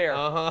team right there.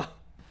 All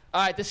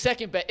right, the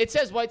second bet. It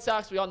says White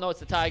Sox. We all know it's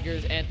the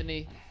Tigers.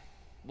 Anthony,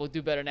 we'll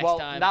do better next Well,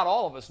 time. not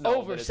all of us know.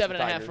 Over that it's the 7.5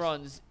 Tigers.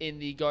 runs in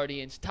the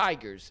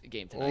Guardians-Tigers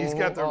game tonight. He's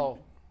got the. Oh,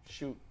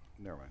 shoot.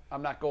 Never mind.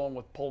 I'm not going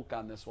with Polk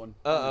on this one.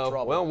 I'm in Uh-oh.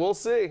 trouble. Well, we'll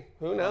see.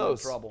 Who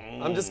knows? trouble.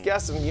 I'm just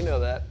guessing. You know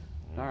that.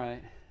 All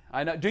right.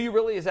 I know. Do you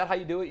really? Is that how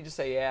you do it? You just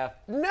say, yeah.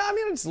 No, I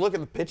mean, I just look at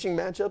the pitching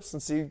matchups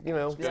and see, kind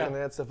of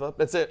add stuff up.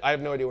 That's it. I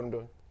have no idea what I'm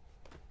doing.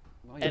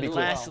 Well, you And do well.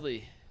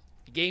 lastly,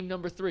 game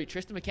number 3.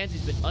 Tristan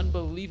McKenzie's been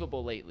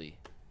unbelievable lately.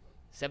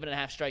 7.5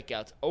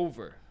 strikeouts,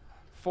 over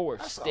 4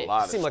 That's sticks. a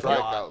lot of Seemed like a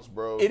lot. strikeouts,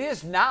 bro. It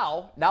is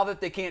now that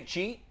they can't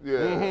cheat.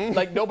 Yeah.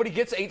 Like, nobody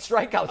gets 8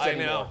 strikeouts I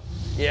anymore. know.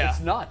 Yeah. It's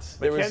nuts.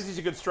 Mackenzie's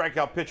a good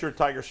strikeout pitcher.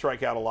 Tigers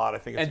strike out a lot. I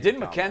think. It's And a didn't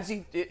good combo.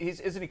 McKenzie,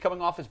 isn't he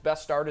coming off his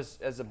best start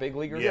as a big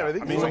leaguer? Yeah, I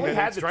think I mean, he's he only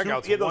had had the two-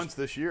 strikeouts he had those- once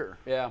this year.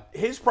 Yeah.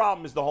 His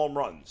problem is the home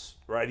runs,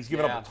 right? He's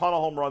given Yeah. up a ton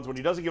of home runs. When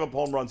he doesn't give up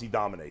home runs, he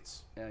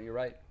dominates. Yeah, you're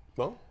right.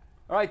 Well,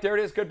 All right, there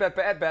it is. Good bet,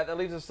 bad bet. That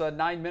leaves us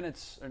 9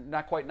 minutes, or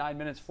not quite 9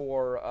 minutes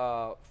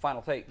for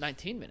final take.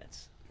 19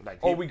 minutes.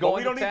 Oh, we go But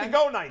we into don't need 10? to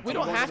go 19. We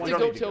don't We have to don't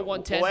go need till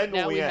 110, We'll but end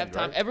when now we have end,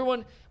 time. right?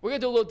 Everyone, we're going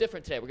to do a little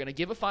different today. We're going to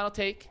give a final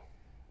take.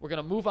 We're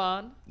going to move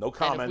on. No And if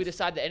comments. we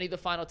decide that any of the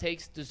final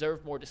takes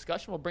deserve more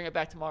discussion, we'll bring it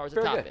back tomorrow as a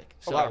Very good. topic.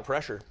 a So, lot of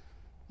pressure.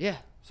 yeah.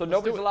 So Let's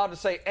nobody's do it. allowed to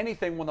say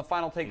anything when the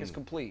final take is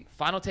complete.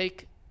 Final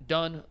take,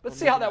 done. Let's We're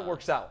see how moving that on.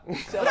 works out.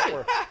 See how that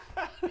works.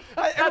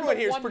 Everyone a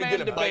here is pretty good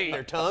one-man at biting debate.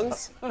 their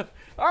tongues.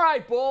 All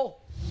right, Bull.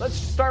 Let's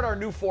start our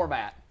new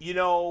format. You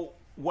know,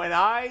 when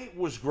I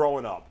was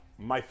growing up,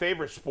 my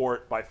favorite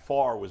sport by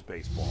far was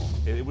baseball.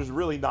 It was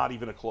really not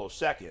even a close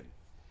second.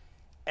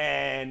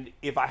 And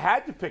if I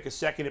had to pick a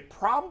second, it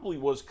probably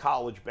was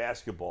college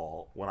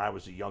basketball when I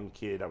was a young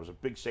kid. I was a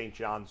big St.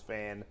 John's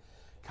fan.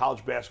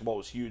 College basketball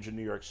was huge in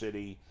New York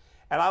City.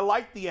 And I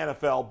liked the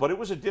NFL, but it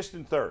was a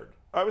distant third.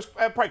 I was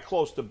probably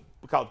close to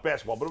college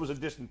basketball, but it was a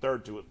distant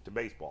third to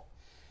baseball.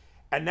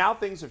 And now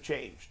things have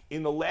changed.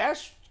 In the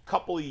last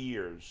couple of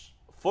years,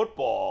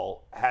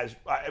 football had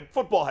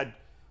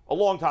a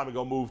long time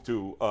ago moved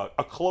to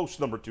a close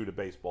number 2 to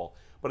baseball.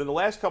 But in the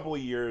last couple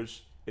of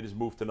years, it has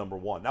moved to number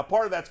 1. Now,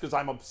 part of that's because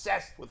I'm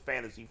obsessed with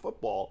fantasy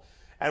football,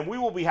 and we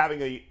will be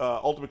having a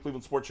Ultimate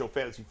Cleveland Sports Show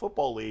Fantasy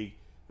Football League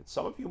that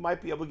some of you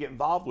might be able to get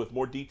involved with.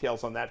 More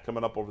details on that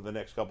coming up over the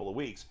next couple of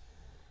weeks.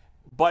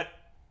 But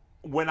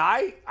when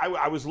I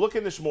was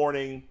looking this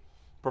morning,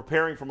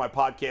 preparing for my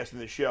podcast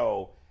and the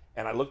show,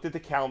 and I looked at the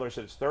calendar and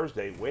said, it's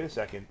Thursday. Wait a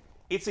second.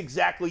 It's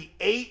exactly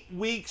 8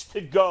 weeks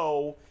to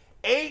go.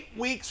 8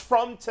 weeks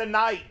from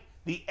tonight,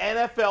 the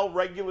NFL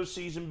regular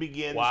season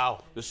begins.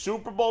 Wow. The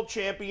Super Bowl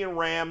champion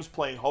Rams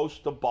playing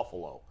host to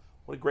Buffalo.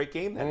 What a great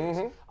game that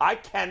is. I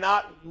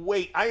cannot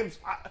wait. I'm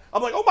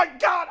like, oh my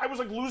God. I was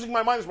like losing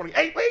my mind this morning.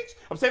 8 weeks?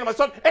 I'm saying to my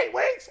son, 8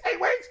 weeks?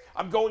 8 weeks?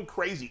 I'm going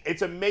crazy.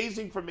 It's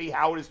amazing for me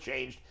how it has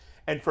changed.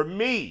 And for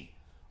me,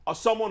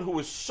 someone who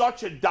is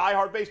such a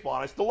diehard baseball,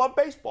 and I still love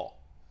baseball,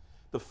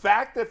 the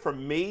fact that for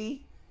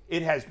me,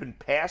 it has been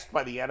passed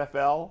by the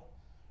NFL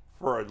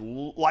for a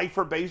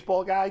lifer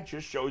baseball guy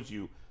just shows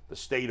you the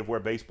state of where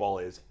baseball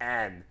is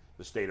and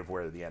the state of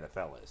where the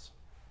NFL is.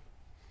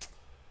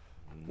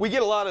 We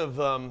get a lot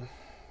of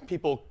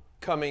people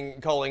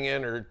calling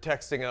in or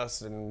texting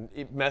us and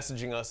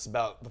messaging us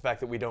about the fact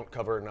that we don't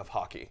cover enough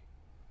hockey.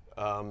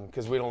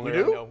 Because we don't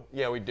really know.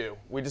 Yeah, we do.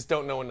 We just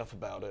don't know enough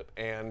about it.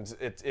 And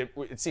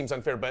it seems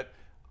unfair. But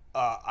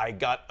I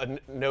got a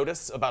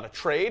notice about a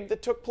trade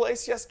that took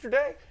place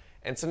yesterday.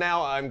 And so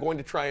now I'm going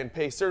to try and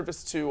pay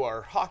service to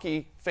our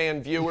hockey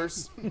fan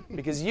viewers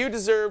because you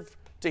deserve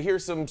to hear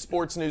some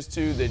sports news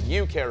too that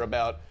you care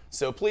about.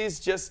 So please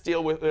just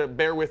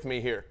bear with me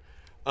here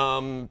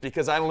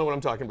because I don't know what I'm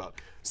talking about.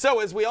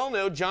 So as we all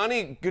know,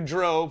 Johnny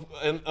Gaudreau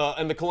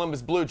and the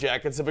Columbus Blue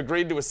Jackets have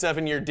agreed to a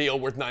 7-year deal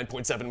worth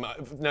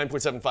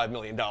 $9.75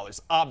 million.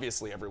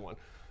 Obviously, everyone.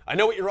 I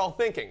know what you're all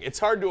thinking. It's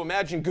hard to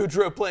imagine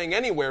Gaudreau playing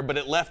anywhere but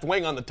at left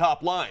wing on the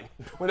top line.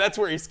 Well, that's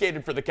where he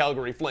skated for the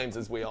Calgary Flames,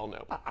 as we all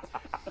know.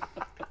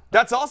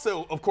 That's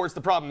also, of course,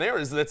 the problem there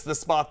is that's the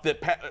spot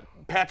that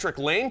Patrick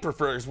Lane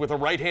prefers with a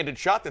right-handed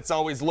shot that's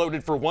always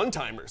loaded for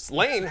one-timers.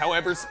 Lane,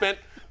 however, spent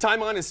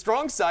time on his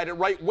strong side at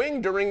right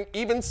wing during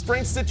even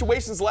strength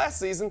situations last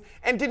season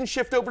and didn't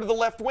shift over to the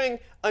left wing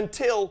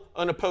until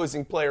an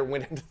opposing player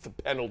went into the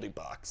penalty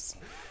box.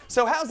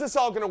 So how's this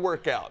all going to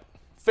work out?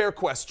 Fair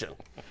question.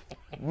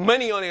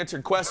 Many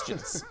unanswered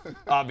questions,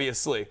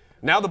 obviously.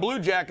 Now the Blue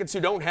Jackets, who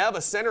don't have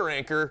a center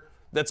anchor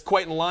that's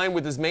quite in line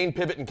with his main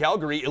pivot in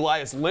Calgary,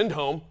 Elias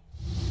Lindholm.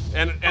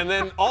 And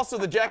then also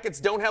the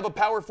Jackets don't have a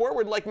power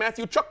forward like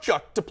Matthew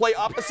Tkachuk to play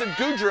opposite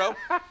Gaudreau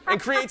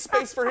and create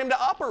space for him to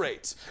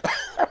operate.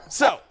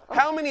 So,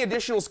 how many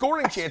additional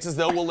scoring chances,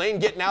 though, will Lane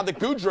get now that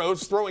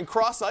Gaudreau's throwing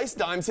cross-ice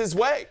dimes his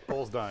way?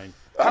 Cole's dying.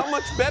 How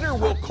much better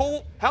will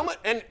Cole,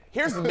 and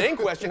here's the main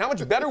question, how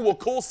much better will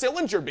Cole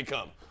Sillinger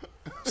become?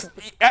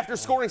 After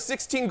scoring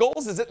 16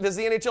 goals as the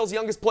NHL's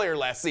youngest player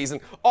last season,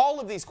 all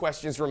of these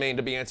questions remain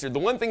to be answered. The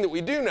one thing that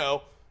we do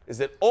know is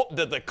that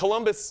the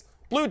Columbus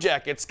Blue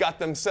Jackets got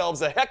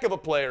themselves a heck of a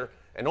player,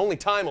 and only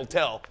time will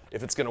tell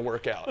if it's going to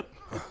work out.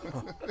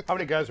 How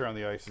many guys are on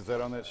the ice? Is that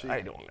on that sheet?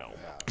 I don't know.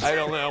 I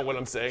don't know what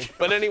I'm saying.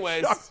 But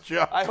anyways,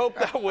 I hope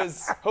that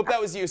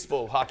was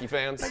useful, hockey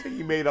fans. I think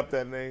you made up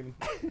that name.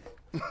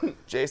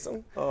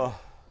 Jason?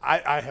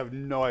 I have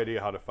no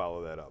idea how to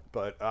follow that up,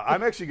 but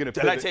I'm actually going to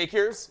Did I take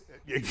yours?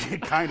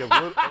 Kind of,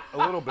 a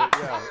little bit,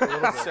 yeah. A little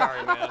bit.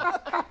 Sorry,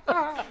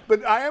 man.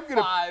 But I am going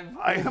to.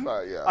 I am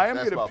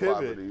That's going to about 5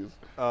 pivot of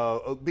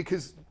these.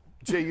 because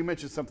Jay, you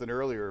mentioned something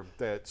earlier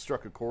that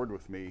struck a chord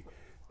with me,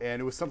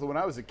 and it was something when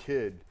I was a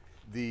kid.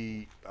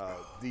 The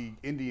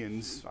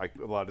Indians, I'm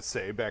allowed to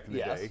say, back in the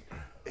day,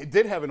 it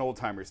did have an old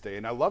timers day,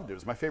 and I loved it. It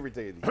was my favorite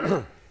day of the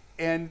year.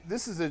 And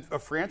this is a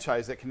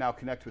franchise that can now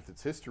connect with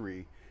its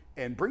history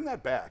and bring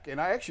that back. And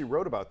I actually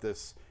wrote about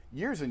this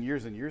years and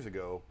years and years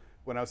ago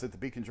when I was at the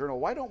Beacon Journal.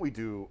 Why don't we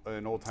do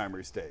an old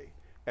timers day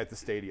at the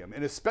stadium?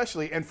 And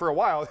especially, and for a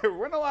while, there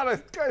weren't a lot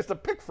of guys to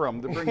pick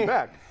from to bring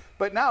back.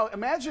 But now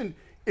imagine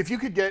if you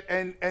could get,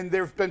 and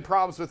there have been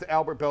problems with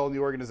Albert Bell and the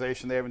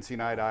organization. They haven't seen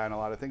eye to eye on a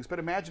lot of things. But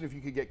imagine if you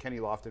could get Kenny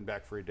Lofton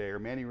back for a day or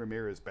Manny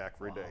Ramirez back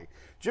for a day.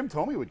 Jim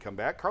Thome would come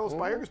back. Carlos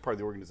Baerga is part of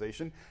the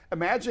organization.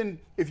 Imagine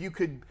if you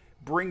could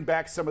bring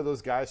back some of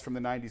those guys from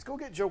the 90s. Go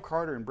get Joe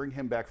Carter and bring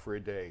him back for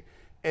a day.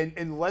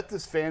 And let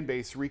this fan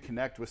base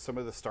reconnect with some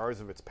of the stars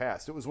of its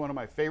past. It was one of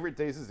my favorite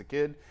days as a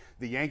kid.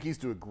 The Yankees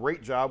do a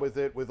great job with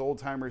it, with Old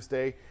Timers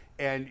Day.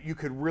 And you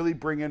could really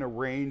bring in a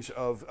range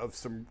of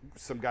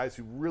some guys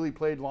who really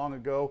played long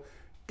ago.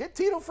 Get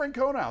Tito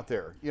Francona out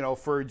there,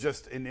 for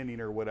just an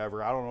inning or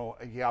whatever. I don't know.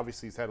 He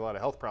obviously has had a lot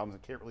of health problems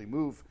and can't really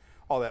move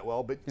all that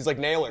well. But he's like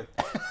Naylor.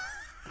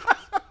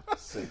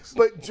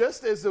 But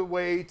just as a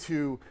way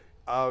to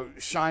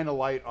shine a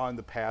light on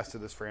the past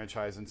of this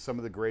franchise and some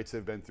of the greats that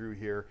have been through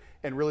here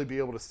and really be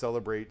able to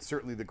celebrate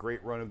certainly the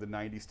great run of the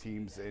 90s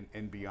teams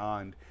and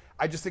beyond.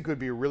 I just think it would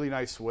be a really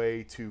nice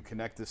way to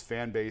connect this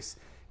fan base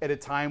at a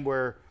time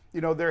where,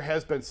 there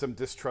has been some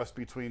distrust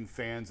between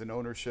fans and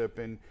ownership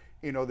and,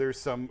 there's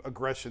some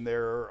aggression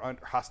there or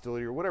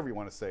hostility or whatever you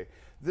want to say.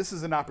 This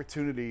is an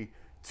opportunity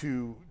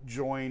to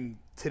join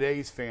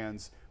today's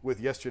fans with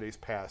yesterday's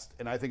past,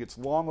 and I think it's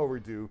long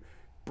overdue.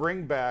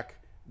 Bring back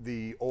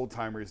the Old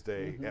Timers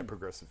Day at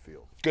Progressive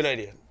Field. Good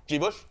idea. G.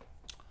 Bush?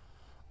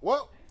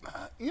 Well,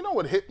 you know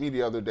what hit me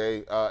the other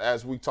day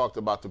as we talked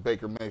about the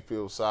Baker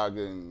Mayfield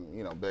saga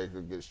and,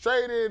 Baker gets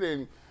traded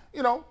and,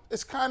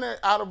 it's kind of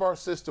out of our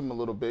system a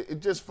little bit.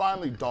 It just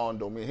finally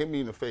dawned on me. It hit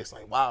me in the face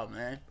like, wow,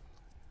 man.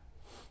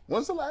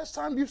 When's the last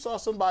time you saw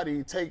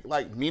somebody take,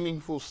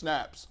 meaningful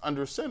snaps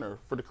under center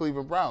for the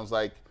Cleveland Browns?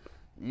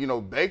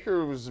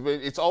 Baker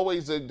it's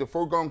always the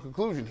foregone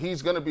conclusion.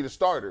 He's going to be the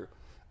starter.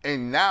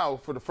 And now,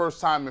 for the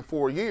first time in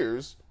 4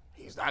 years,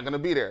 he's not going to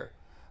be there.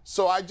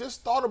 So I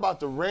just thought about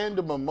the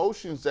random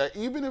emotions that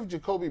even if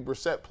Jacoby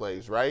Brissett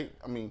plays, right?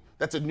 I mean,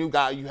 that's a new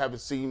guy you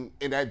haven't seen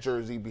in that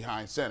jersey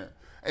behind center.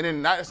 And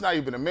then that's not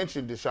even to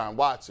mention Deshaun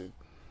Watson.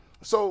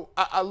 So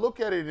I look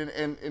at it,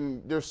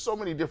 and there's so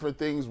many different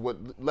things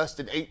with less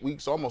than 8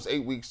 weeks, almost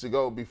 8 weeks to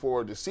go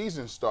before the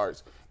season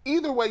starts.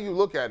 Either way you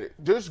look at it,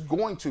 there's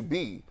going to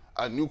be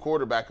a new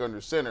quarterback under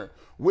center,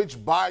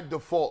 which by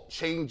default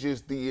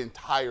changes the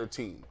entire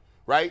team,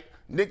 right?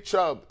 Nick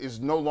Chubb is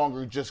no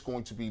longer just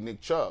going to be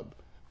Nick Chubb.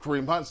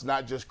 Kareem Hunt's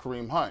not just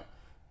Kareem Hunt.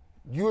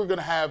 You're going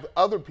to have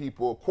other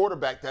people, a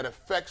quarterback that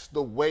affects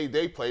the way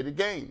they play the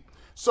game.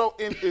 So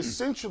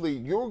essentially,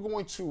 you're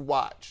going to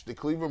watch the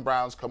Cleveland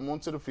Browns come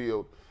onto the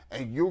field,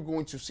 and you're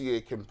going to see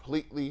a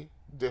completely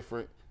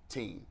different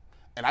team.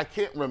 And I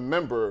can't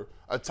remember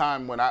a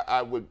time when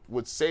I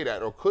would say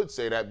that or could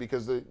say that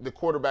because the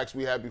quarterbacks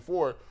we had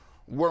before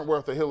weren't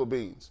worth a hill of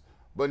beans.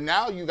 But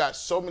now you got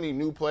so many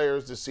new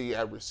players to see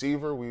at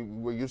receiver.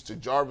 We're used to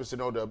Jarvis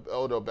and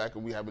Odell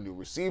Beckham. We have a new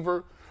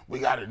receiver. We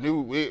got a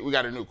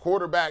new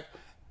quarterback.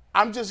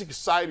 I'm just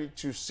excited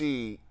to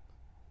see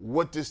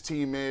what this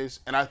team is,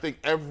 and I think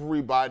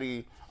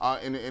everybody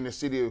in the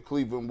city of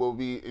Cleveland will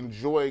be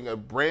enjoying a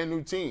brand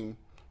new team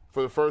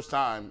for the first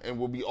time, and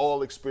we'll be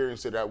all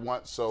experiencing it at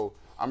once. So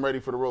I'm ready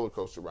for the roller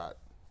coaster ride.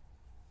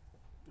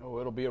 Oh,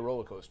 it'll be a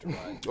roller coaster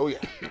ride. Oh yeah,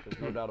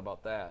 there's no doubt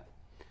about that.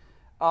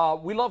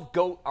 We love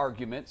GOAT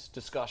arguments,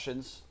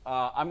 discussions.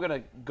 I'm going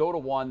to go to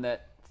one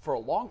that for a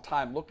long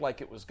time looked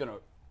like it was going to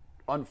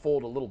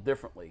unfold a little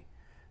differently.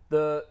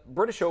 The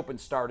British Open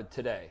started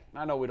today.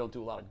 I know we don't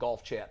do a lot of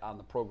golf chat on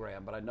the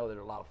program, but I know there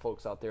are a lot of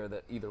folks out there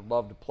that either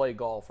love to play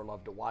golf or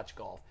love to watch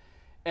golf.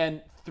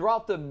 And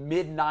throughout the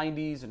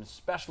mid-'90s and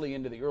especially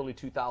into the early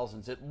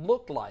 2000s, it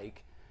looked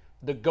like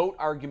the GOAT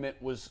argument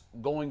was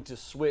going to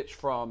switch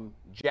from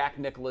Jack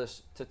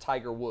Nicklaus to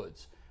Tiger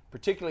Woods,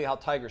 particularly how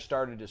Tiger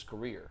started his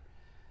career.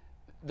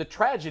 The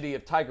tragedy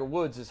of Tiger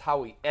Woods is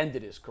how he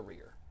ended his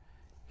career.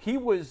 He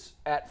was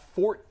at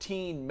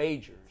 14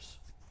 majors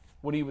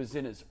when he was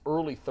in his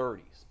early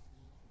 30s.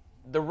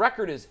 The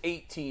record is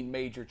 18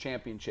 major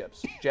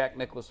championships. Jack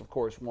Nicklaus, of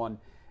course, won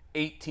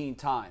 18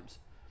 times.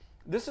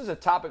 This is a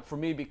topic for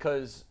me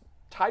because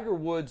Tiger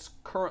Woods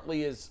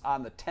currently is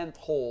on the 10th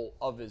hole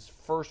of his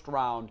first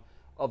round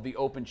of the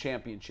Open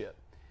Championship.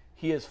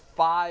 He is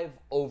 5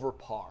 over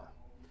par.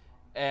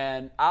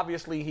 And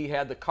obviously he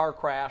had the car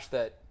crash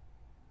that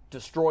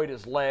destroyed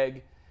his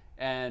leg.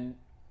 And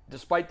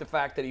despite the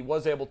fact that he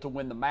was able to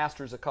win the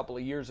Masters a couple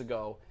of years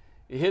ago,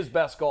 his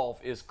best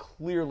golf is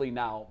clearly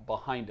now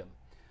behind him.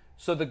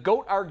 So the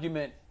GOAT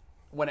argument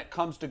when it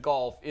comes to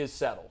golf is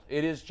settled.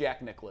 It is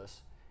Jack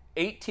Nicklaus.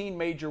 18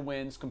 major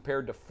wins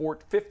compared to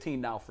 15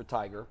 now for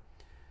Tiger.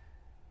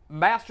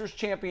 Masters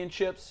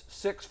championships,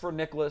 6 for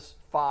Nicklaus,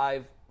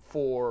 5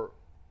 for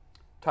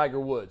Tiger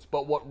Woods.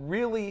 But what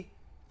really,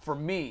 for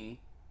me,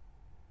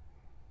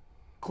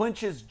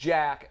 clinches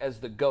Jack as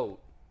the GOAT,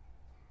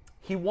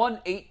 he won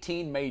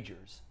 18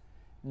 majors.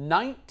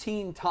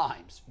 19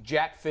 times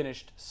Jack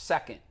finished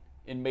second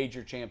in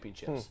major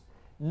championships.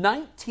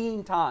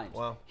 19 times.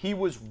 Wow. He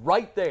was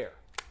right there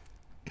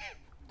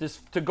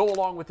to go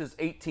along with his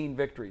 18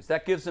 victories.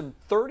 That gives him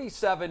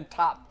 37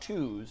 top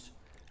twos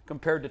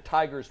compared to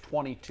Tiger's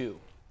 22.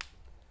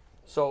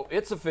 So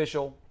it's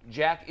official.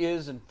 Jack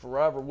is and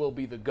forever will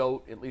be the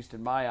GOAT, at least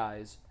in my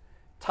eyes.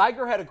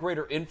 Tiger had a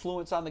greater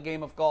influence on the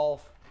game of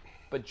golf,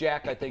 but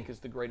Jack, I think, is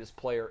the greatest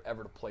player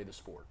ever to play the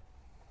sport.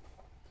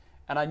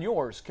 And on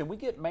yours, can we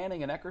get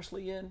Manning and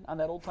Eckersley in on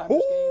that old-timers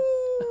game?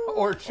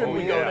 Or should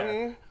we go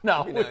there?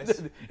 No.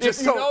 Nice.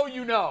 If you know,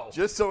 you know.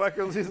 Just so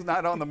Eckersley's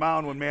not on the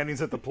mound when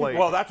Manning's at the plate.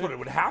 Well, that's what it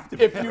would have to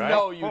be. If you right?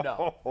 know, you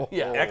know.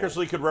 Yeah.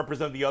 Eckersley could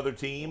represent the other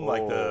team,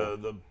 like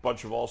the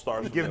bunch of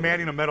all-stars. Give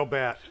Manning a metal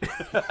bat.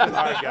 All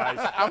right, guys.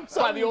 That's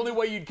probably the only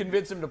way you'd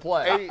convince him to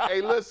play. Hey,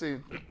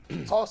 listen,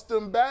 toss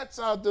them bats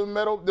out, them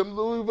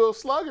Louisville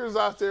Sluggers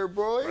out there,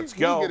 bro. Let's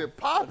go. You get it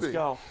popping.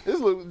 Let's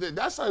go.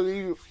 That's how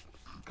you.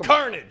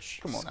 Carnage.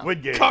 Come on now.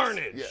 Squid Game.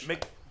 Carnage.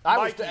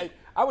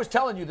 I was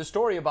telling you the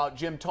story about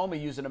Jim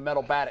Tomey using a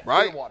metal bat at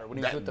Right. Clearwater when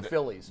he was with the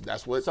Phillies.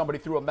 That's what somebody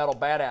threw a metal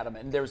bat at him,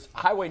 and there's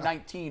Highway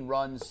 19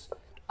 runs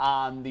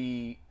on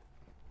the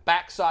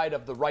backside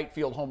of the right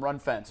field home run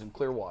fence in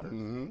Clearwater,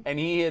 and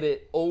he hit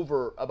it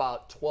over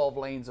about 12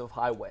 lanes of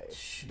highway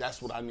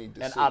That's what I need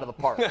to and see. out of the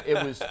park. It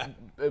was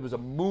a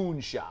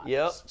moonshot.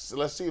 Yep. So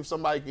let's see if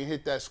somebody can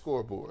hit that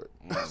scoreboard.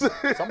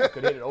 Someone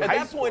could hit it over. At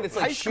that point, it's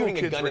High like school shooting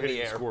a kids gun were in the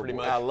hitting air, scoreboard. pretty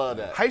much. I love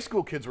that. High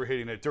school kids were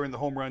hitting it during the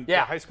home run,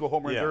 Yeah. the high school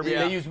home run Yeah. derby.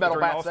 They used metal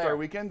during bats All-Star there.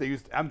 weekend. They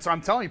used. I'm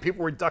telling you,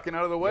 people were ducking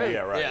out of the way. Yeah,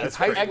 right. Yeah. That's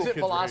High crazy. school Exit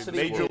kids were hitting velocity.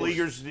 Major scoreboards.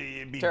 leaguers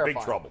be Terrifying.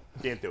 big trouble.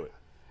 Can't do it.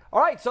 All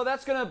right, so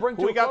that's going to bring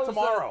to Who we a got close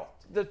tomorrow?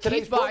 today's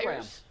Keith program.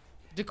 Byers,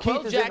 Keith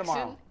DeQuell is in tomorrow.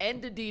 Jackson,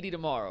 and Aditi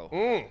tomorrow.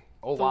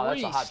 Oh, wow,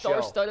 that's a hot show.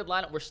 Star-studded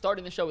lineup. We're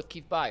starting the show with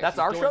Keith Byers. That's He's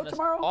our joining show us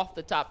tomorrow? Off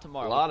the top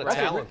tomorrow. A lot of Right.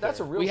 talent. That's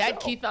a real We show. had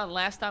Keith on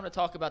last time to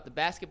talk about the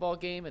basketball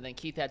game, and then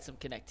Keith had some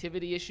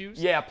connectivity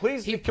issues. Yeah,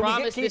 please. He can we get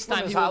promised Keith this from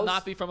time his he will house?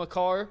 not be from a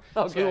car.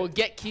 So Okay. we will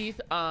get Keith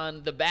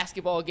on the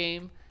basketball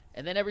game,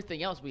 and then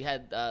everything else. We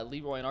had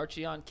Leroy and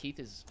Archie on. Keith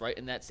is right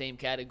in that same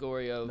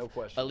category of No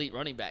question. elite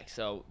running back.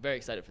 So very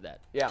excited for that.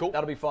 Yeah, Cool.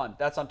 that'll be fun.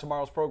 That's on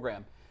tomorrow's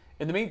program.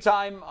 In the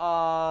meantime,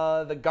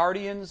 the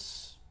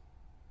Guardians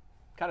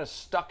kind of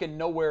stuck in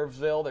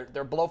Nowhereville.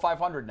 They're below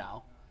 500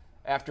 now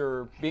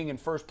after being in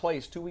first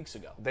place 2 weeks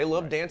ago. They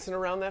love dancing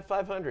around that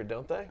 500,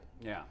 don't they?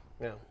 Yeah.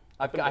 Yeah.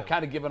 I've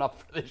kind of given up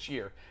for this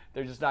year.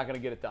 They're just not going to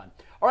get it done.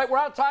 All right, we're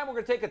out of time. We're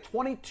going to take a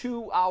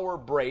 22-hour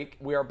break.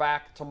 We are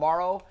back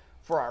tomorrow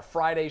for our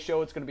Friday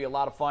show. It's going to be a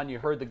lot of fun. You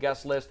heard the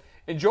guest list.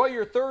 Enjoy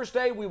your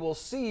Thursday. We will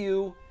see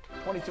you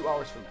 22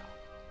 hours from now.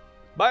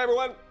 Bye,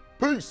 everyone.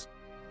 Peace.